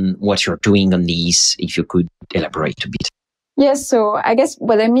curious on what you're doing on these, if you could elaborate a bit. Yes, so I guess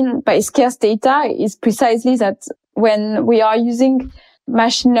what I mean by scarce data is precisely that when we are using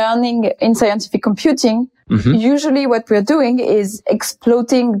machine learning in scientific computing, usually what we're doing is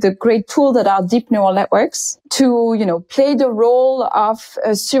exploiting the great tools that are deep neural networks to, play the role of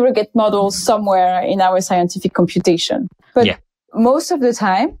a surrogate model somewhere in our scientific computation. But most of the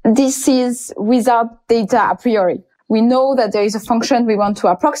time, this is without data a priori. We know that there is a function we want to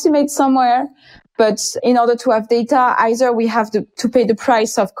approximate somewhere, but in order to have data, either we have to pay the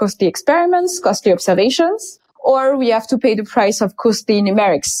price of costly experiments, costly observations, or we have to pay the price of costly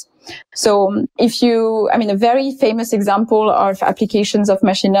numerics. So a very famous example of applications of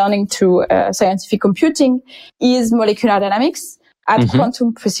machine learning to scientific computing is molecular dynamics at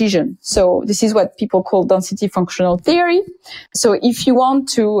quantum precision. So this is what people call density functional theory. So if you want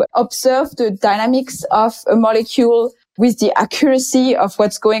to observe the dynamics of a molecule with the accuracy of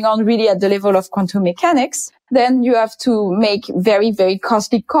what's going on really at the level of quantum mechanics, then you have to make very, very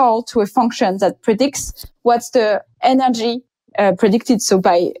costly call to a function that predicts what's the energy predicted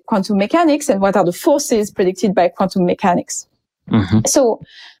by quantum mechanics and what are the forces predicted by quantum mechanics. So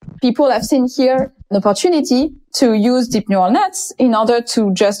people have seen here an opportunity to use deep neural nets in order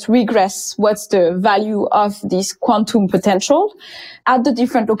to just regress what's the value of this quantum potential at the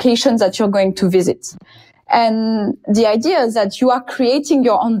different locations that you're going to visit. And the idea is that you are creating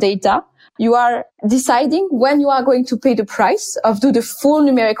your own data. You are deciding when you are going to pay the price of do the full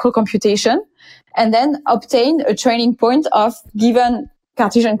numerical computation and then obtain a training point of given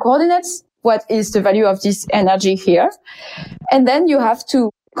Cartesian coordinates. What is the value of this energy here? And then you have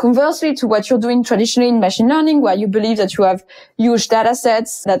to, conversely to what you're doing traditionally in machine learning, where you believe that you have huge data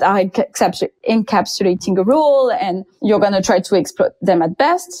sets that are encapsulating a rule and you're going to try to exploit them at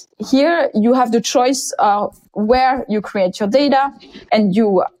best. Here you have the choice of where you create your data, and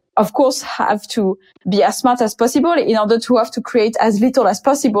you of course have to be as smart as possible in order to have to create as little as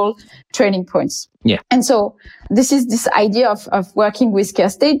possible training points. Yeah. And so this is this idea of working with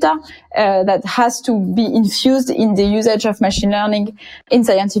scarce data that has to be infused in the usage of machine learning in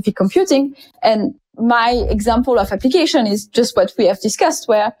scientific computing. And my example of application is just what we have discussed,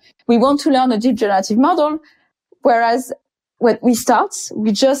 where we want to learn a deep generative model, whereas when we start,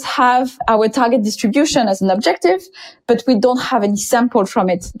 we just have our target distribution as an objective, but we don't have any sample from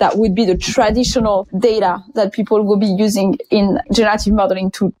it. That would be the traditional data that people will be using in generative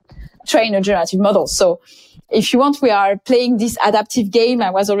modeling to train a generative model. So if you want, we are playing this adaptive game. I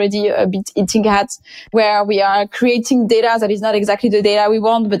was already a bit hinting at, where we are creating data that is not exactly the data we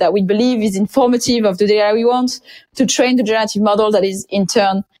want, but that we believe is informative of the data we want to train the generative model that is in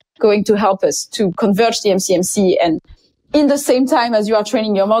turn going to help us to converge the MCMC and in the same time as you are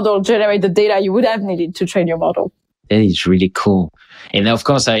training your model, generate the data you would have needed to train your model. That is really cool. And of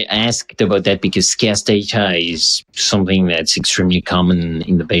course, I asked about that because scarce data is something that's extremely common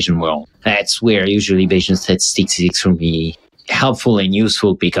in the Bayesian world. That's where usually Bayesian statistics is extremely helpful and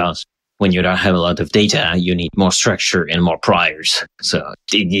useful, because when you don't have a lot of data, you need more structure and more priors. So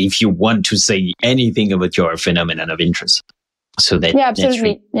if you want to say anything about your phenomenon of interest. So that, yeah,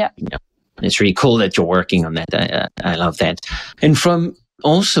 absolutely. Yeah. It's really cool that you're working on that. I love that. And from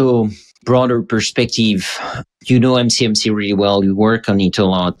also broader perspective, you know MCMC really well. You work on it a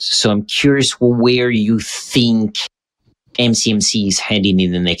lot. So I'm curious where you think MCMC is heading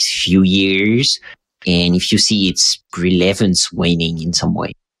in the next few years, and if you see its relevance waning in some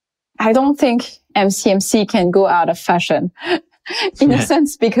way. I don't think MCMC can go out of fashion in a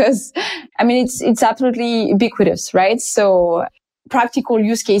sense, because I mean, it's absolutely ubiquitous, right? So practical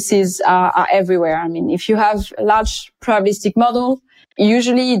use cases are everywhere. I mean, if you have a large probabilistic model,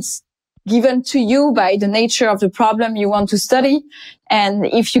 usually it's given to you by the nature of the problem you want to study. And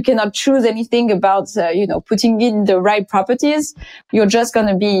if you cannot choose anything about, putting in the right properties, you're just going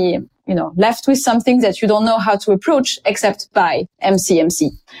to be, left with something that you don't know how to approach except by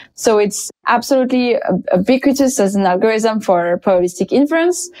MCMC. So it's absolutely ubiquitous as an algorithm for probabilistic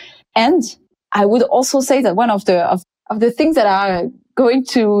inference. And I would also say that one of the things that are going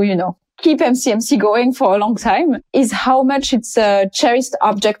to, keep MCMC going for a long time is how much it's a cherished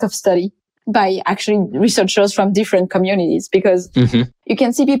object of study by actually researchers from different communities, because you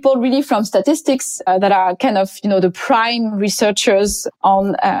can see people really from statistics that are kind of, the prime researchers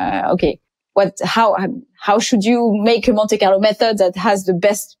on, how should you make a Monte Carlo method that has the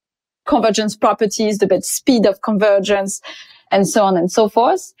best convergence properties, the best speed of convergence, and so on and so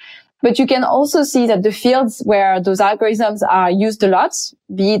forth. But you can also see that the fields where those algorithms are used a lot,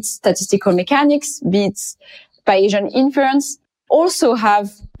 be it statistical mechanics, be it Bayesian inference, also have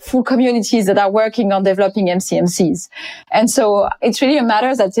full communities that are working on developing MCMCs. And so it's really a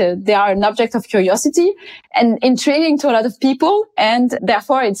matter that they are an object of curiosity and intriguing to a lot of people. And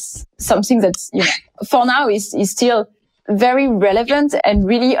therefore it's something that, for now is still very relevant and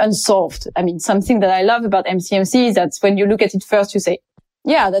really unsolved. I mean, something that I love about MCMC is that when you look at it first, you say,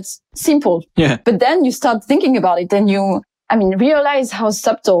 yeah, that's simple. Yeah. But then you start thinking about it and realize how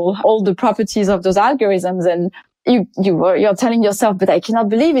subtle all the properties of those algorithms, and you're telling yourself, but I cannot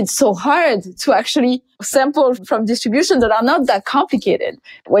believe it's so hard to actually sample from distributions that are not that complicated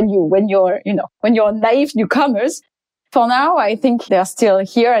when you're naive newcomers. For now, I think they're still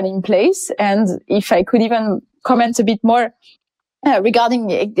here and in place. And if I could even comment a bit more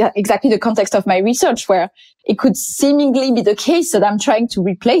regarding exactly the context of my research, where it could seemingly be the case that I'm trying to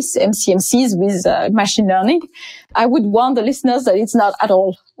replace MCMCs with machine learning, I would warn the listeners that it's not at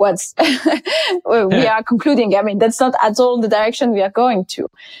all what we are concluding. I mean, that's not at all the direction we are going to.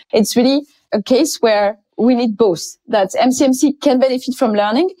 It's really a case where we need both. That MCMC can benefit from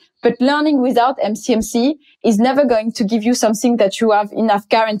learning, but learning without MCMC is never going to give you something that you have enough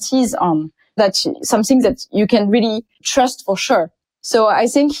guarantees on. That's something that you can really trust for sure. So I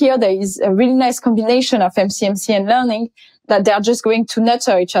think here there is a really nice combination of MCMC and learning that they're just going to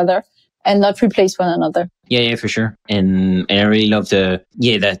nurture each other and not replace one another. Yeah, for sure. And I really love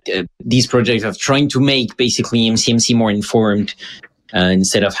these projects of trying to make basically MCMC more informed,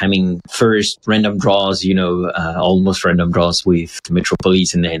 instead of having first random draws, almost random draws with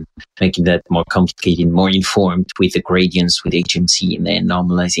Metropolis, and then making that more complicated, more informed with the gradients with HMC, and then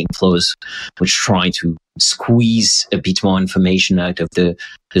normalizing flows, which try to squeeze a bit more information out of the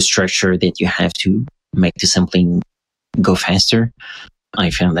structure that you have to make the sampling go faster.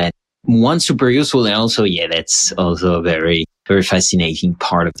 I found that one super useful, and also, that's also a very, very fascinating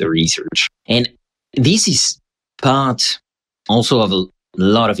part of the research. And this is part also of a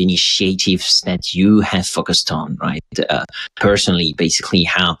lot of initiatives that you have focused on, right? Personally, basically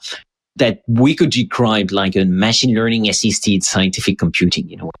how that we could describe like a machine learning assisted scientific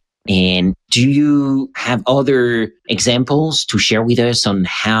computing, And do you have other examples to share with us on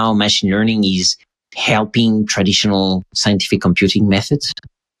how machine learning is helping traditional scientific computing methods?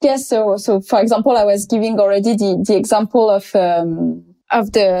 Yes. So for example, I was giving already the example of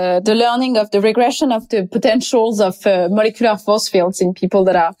the learning of the regression of the potentials of molecular force fields in people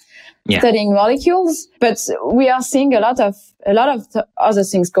that are studying molecules. But we are seeing a lot of other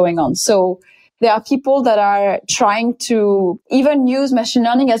things going on. So there are people that are trying to even use machine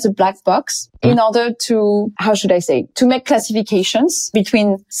learning as a black box in order to, to make classifications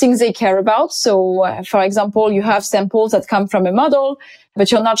between things they care about. So, for example, you have samples that come from a model,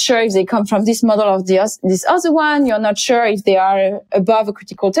 but you're not sure if they come from this model or this other one. You're not sure if they are above a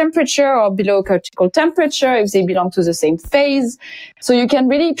critical temperature or below a critical temperature, if they belong to the same phase. So you can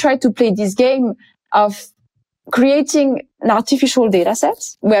really try to play this game of creating an artificial data set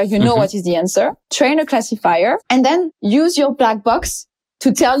where you know what is the answer, train a classifier, and then use your black box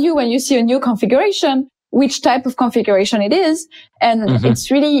to tell you when you see a new configuration, which type of configuration it is. And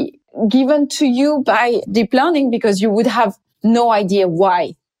it's really given to you by deep learning because you would have no idea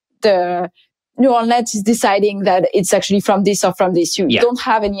why the neural net is deciding that it's actually from this or from this. You don't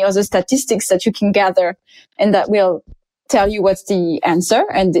have any other statistics that you can gather and that will tell you what's the answer.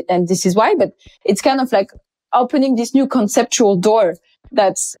 And this is why, but it's kind of like opening this new conceptual door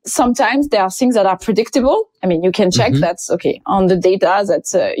that sometimes there are things that are predictable. I mean, you can check that's okay on the data that,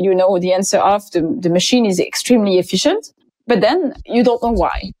 the answer of the machine is extremely efficient, but then you don't know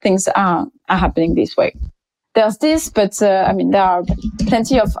why things are happening this way. There's this, but there are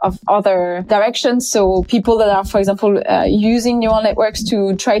plenty of other directions. So people that are, for example, using neural networks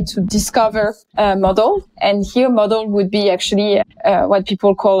to try to discover a model. And here model would be actually what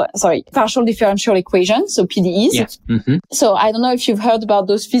people call, partial differential equations, so PDEs. Yeah. So I don't know if you've heard about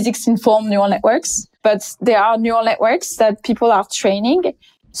those physics-informed neural networks, but there are neural networks that people are training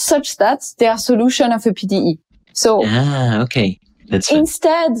such that they are solution of a PDE. So okay. That's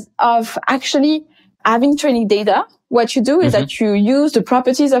instead of actually having training data, what you do is that you use the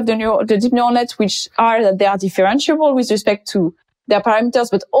properties of the deep neural net, which are that they are differentiable with respect to their parameters,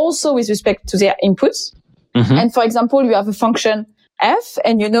 but also with respect to their inputs. And for example, you have a function f,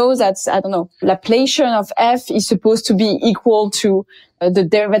 and you know that, Laplacian of f is supposed to be equal to the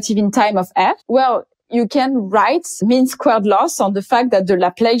derivative in time of f. Well, you can write mean squared loss on the fact that the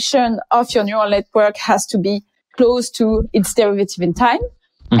Laplacian of your neural network has to be close to its derivative in time.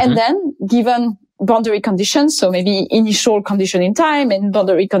 And then given boundary conditions, so maybe initial condition in time and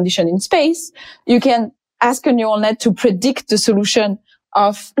boundary condition in space, you can ask a neural net to predict the solution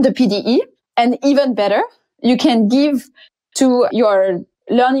of the PDE. And even better, you can give to your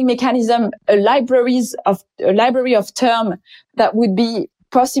learning mechanism a library of term that would be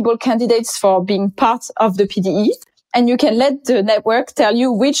possible candidates for being part of the PDE. And you can let the network tell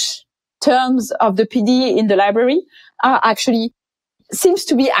you which terms of the PDE in the library seems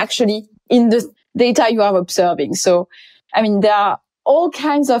to be actually in the data you are observing. So, there are all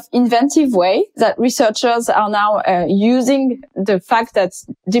kinds of inventive ways that researchers are now using the fact that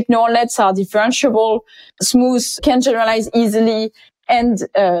deep neural nets are differentiable, smooth, can generalize easily, and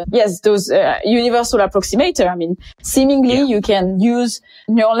those universal approximator. Seemingly you can use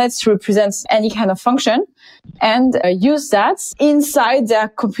neural nets to represent any kind of function and use that inside their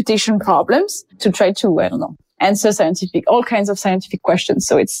computation problems to try to, answer all kinds of scientific questions.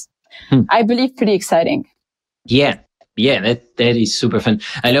 So it's, I believe, pretty exciting. Yeah, that is super fun.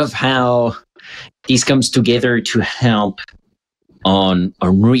 I love how this comes together to help on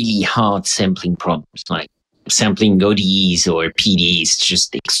really hard sampling problems, like sampling ODEs or PDEs,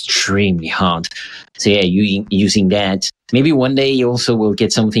 just extremely hard. So using that. Maybe one day you also will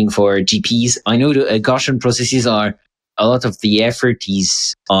get something for GPs. I know the Gaussian processes a lot of the effort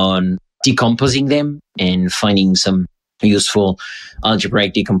is on decomposing them and finding some useful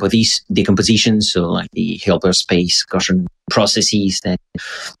algebraic decomposition, so like the Hilbert space Gaussian processes that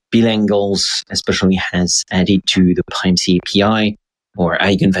Bill Engels especially has added to the PyMC API, or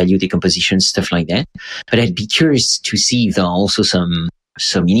eigenvalue decomposition, stuff like that. But I'd be curious to see if there are also some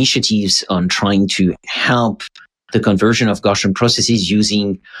initiatives on trying to help the conversion of Gaussian processes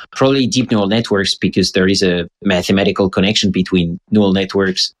using probably deep neural networks, because there is a mathematical connection between neural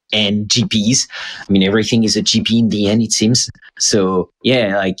networks and GPs. I mean, everything is a GP in the end, it seems. So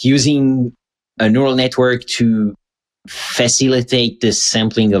yeah, like using a neural network to facilitate the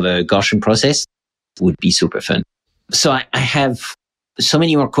sampling of a Gaussian process would be super fun. So I have so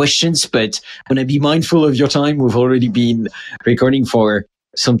many more questions, but I'm going to be mindful of your time. We've already been recording for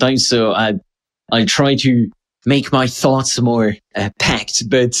some time, so I'll try to make my thoughts more packed.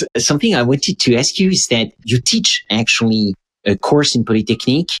 But something I wanted to ask you is that you teach actually a course in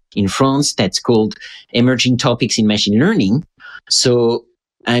Polytechnique in France that's called Emerging Topics in Machine Learning. So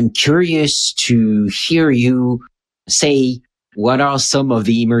I'm curious to hear you say, what are some of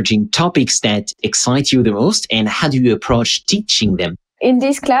the emerging topics that excite you the most, and how do you approach teaching them? In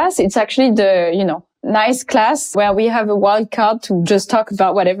this class, it's actually the, nice class where we have a wild card to just talk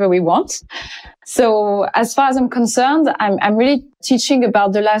about whatever we want. So as far as I'm concerned, I'm really teaching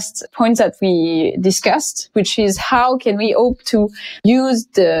about the last points that we discussed, which is how can we hope to use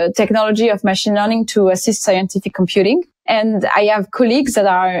the technology of machine learning to assist scientific computing. And I have colleagues that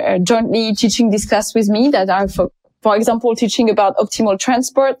are jointly teaching this class with me that are, for example, teaching about optimal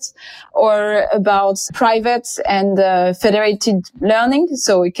transport or about private and federated learning.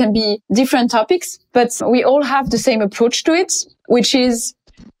 So it can be different topics, but we all have the same approach to it, which is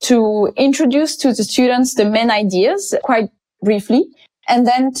to introduce to the students the main ideas quite briefly, and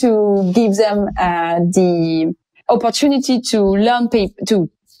then to give them the opportunity to learn to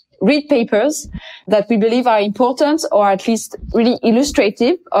read papers that we believe are important, or at least really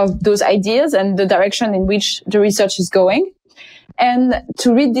illustrative of those ideas and the direction in which the research is going, and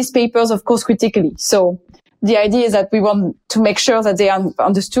to read these papers, of course, critically. So the idea is that we want to make sure that they are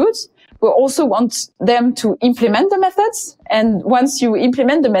understood. We also want them to implement the methods. And once you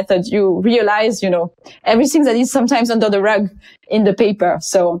implement the method, you realize, everything that is sometimes under the rug in the paper.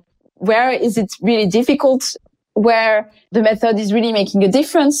 So where is it really difficult? Where the method is really making a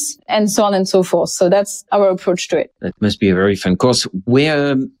difference, and so on and so forth. So that's our approach to it. That must be a very fun course.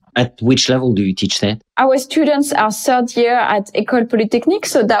 At which level do you teach that? Our students are third year at École Polytechnique.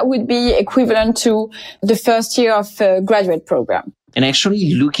 So that would be equivalent to the first year of a graduate program. And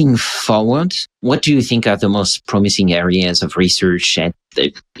actually looking forward, what do you think are the most promising areas of research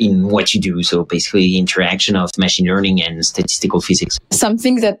in what you do? So basically the interaction of machine learning and statistical physics.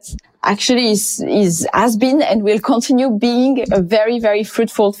 Something that actually has been and will continue being a very, very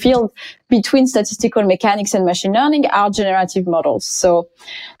fruitful field between statistical mechanics and machine learning are generative models. So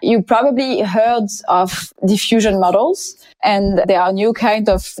you probably heard of diffusion models, and there are new kind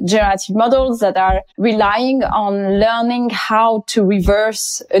of generative models that are relying on learning how to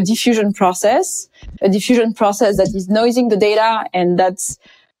reverse a diffusion process that is noising the data, and that's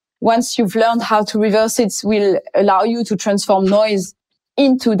once you've learned how to reverse it, will allow you to transform noise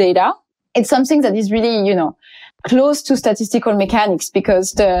into data. It's something that is really, close to statistical mechanics,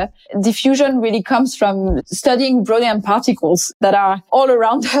 because the diffusion really comes from studying Brownian particles that are all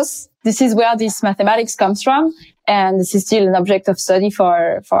around us. This is where this mathematics comes from. And this is still an object of study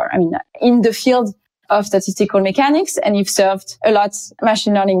in the field of statistical mechanics, and you've served a lot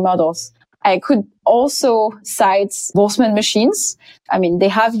machine learning models. I could also cite Boltzmann machines. They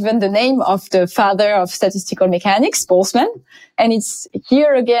have even the name of the father of statistical mechanics, Boltzmann. And it's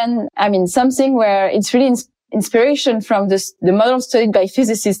here again, something where it's really inspiration from the models studied by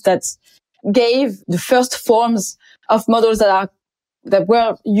physicists that gave the first forms of models that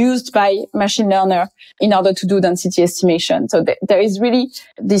were used by machine learner in order to do density estimation. So there is really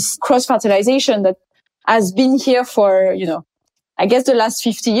this cross-fertilization that has been here for, I guess the last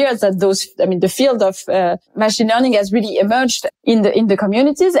 50 years that the field of machine learning has really emerged in the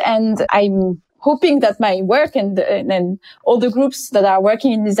communities. And I'm hoping that my work and all the groups that are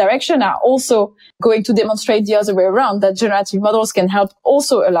working in this direction are also going to demonstrate the other way around, that generative models can help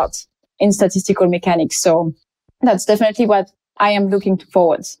also a lot in statistical mechanics. So that's definitely what I am looking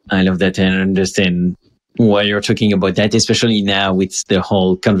forward. I love that, and I understand why you're talking about that, especially now with the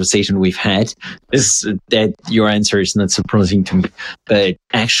whole conversation we've had. That your answer is not surprising to me, but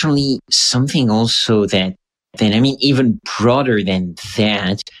actually something also that even broader than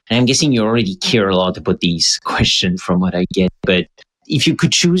that, and I'm guessing you already care a lot about these questions from what I get, but if you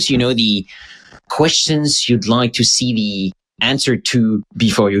could choose, the questions you'd like to see the answer to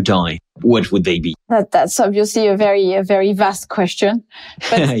before you die, what would they be? That's obviously a very vast question.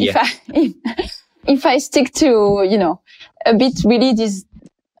 But Yeah. if I stick to, a bit really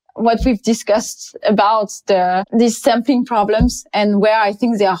what we've discussed about these sampling problems and where I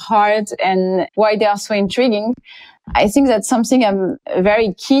think they are hard and why they are so intriguing, I think that's something I'm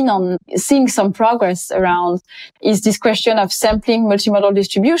very keen on seeing some progress around is this question of sampling multimodal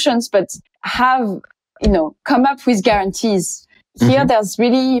distributions, but have, come up with guarantees. Here, there's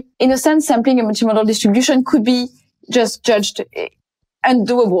really, in a sense, sampling a multimodal distribution could be just judged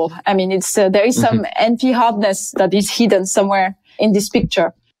undoable. I mean, there is some NP hardness that is hidden somewhere in this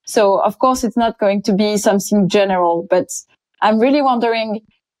picture. So, of course, it's not going to be something general, but I'm really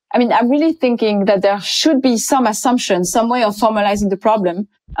I'm really thinking that there should be some assumption, some way of formalizing the problem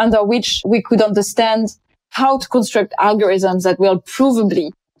under which we could understand how to construct algorithms that will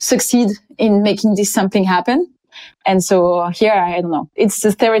provably succeed in making this sampling happen. And so here, I don't know, it's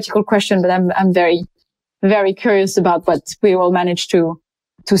a theoretical question, but I'm very, very curious about what we will manage to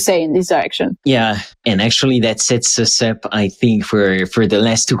say in this direction. Yeah. And actually that sets us up, I think, for the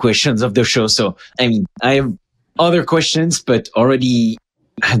last two questions of the show. So, I have other questions, but already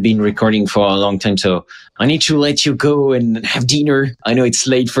have been recording for a long time. So I need to let you go and have dinner. I know it's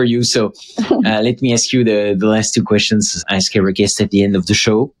late for you. So let me ask you the last two questions I ask every guest at the end of the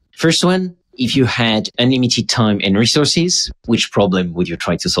show. First one, if you had unlimited time and resources, which problem would you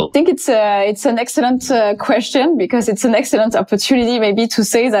try to solve? I think it's an excellent question because it's an excellent opportunity maybe to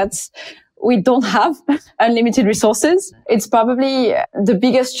say that we don't have unlimited resources. It's probably the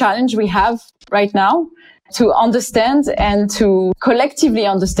biggest challenge we have right now to understand and to collectively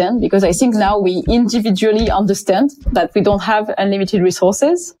understand, because I think now we individually understand that we don't have unlimited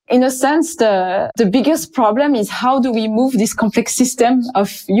resources. In a sense, the biggest problem is how do we move this complex system of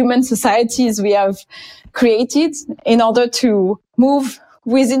human societies we have created in order to move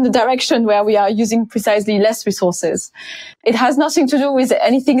within the direction where we are using precisely less resources. It has nothing to do with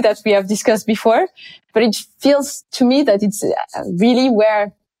anything that we have discussed before, but it feels to me that it's really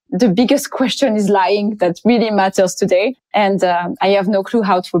where the biggest question is lying that really matters today. And I have no clue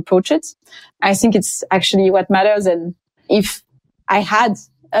how to approach it. I think it's actually what matters. And if I had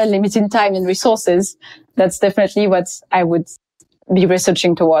a limited time and resources, that's definitely what I would be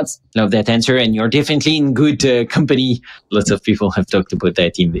researching towards. Love that answer. And you're definitely in good company. Lots of people have talked about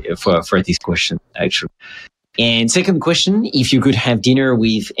that for this question, actually. And second question, if you could have dinner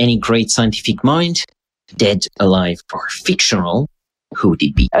with any great scientific mind, dead, alive, or fictional, who would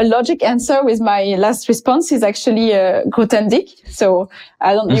it be? A logic answer with my last response is actually Grothendieck. So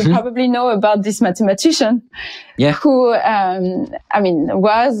you probably know about this mathematician who,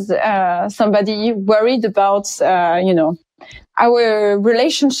 was somebody worried about, our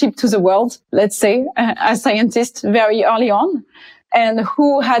relationship to the world, let's say, as scientists very early on, and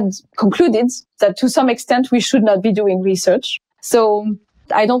who had concluded that to some extent we should not be doing research. So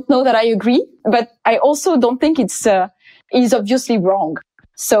I don't know that I agree, but I also don't think it's obviously wrong.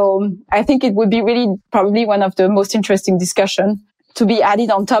 So I think it would be really probably one of the most interesting discussion to be added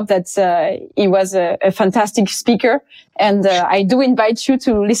on top that he was a fantastic speaker. And I do invite you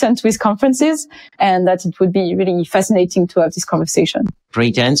to listen to his conferences and that it would be really fascinating to have this conversation.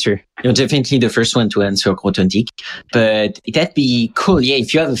 Great answer. You're definitely the first one to answer Grothendieck, but that'd be cool. Yeah,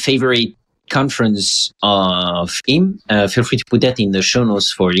 if you have a favorite conference of him, feel free to put that in the show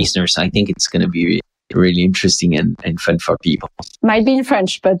notes for listeners. I think it's going to be really interesting and fun for people. Might be in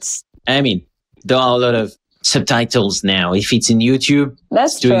French, but there are a lot of subtitles now. If it's in YouTube,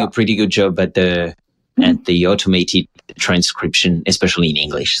 that's it's doing true. A pretty good job at the automated transcription, especially in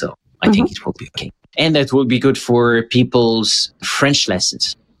English. So I think it will be okay. And that will be good for people's French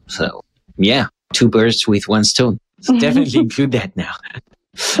lessons. So yeah, 2 birds with 1 stone. So definitely include that now.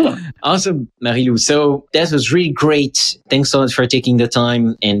 Awesome, Marylou. So that was really great. Thanks so much for taking the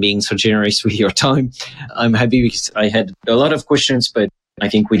time and being so generous with your time. I'm happy because I had a lot of questions, but I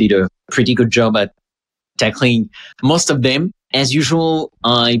think we did a pretty good job at tackling most of them. As usual,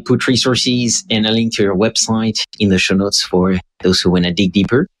 I put resources and a link to your website in the show notes for those who want to dig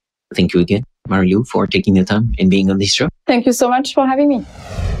deeper. Thank you again, Marylou, for taking the time and being on this show. Thank you so much for having me.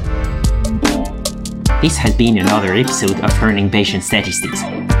 This has been another episode of Learning Bayesian Statistics.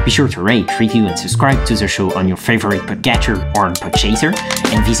 Be sure to rate, review, and subscribe to the show on your favorite podcatcher or on Podchaser,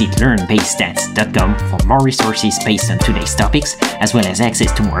 and visit learnbayesstats.com for more resources based on today's topics, as well as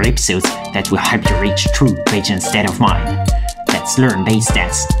access to more episodes that will help you reach true Bayesian state of mind. That's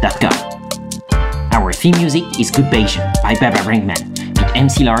learnbayesstats.com. Our theme music is Good Bayesian by Baba Brinkman, with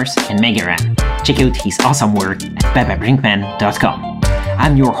MC Lars and Megaran. Check out his awesome work at bababrinkman.com.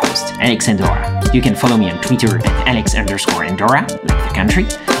 I'm your host, Alex Andorra. You can follow me on Twitter at Alex_Andorra, like the country,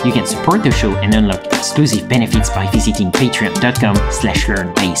 You can support the show and unlock exclusive benefits by visiting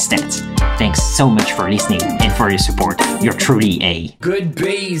patreon.com/learnbayesstats. Thanks so much for listening and for your support. You're truly a good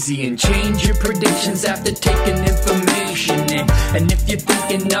Bayesian. Change your predictions after taking information in. And if you're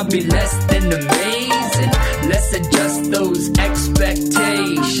thinking I'll be less than amazing, let's adjust those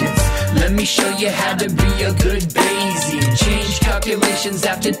expectations. Let me show you how to be a good Bayesian. Change calculations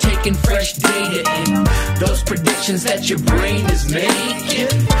after taking fresh data in. Those predictions that your brain is making,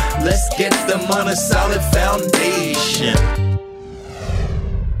 let's get them on a solid foundation.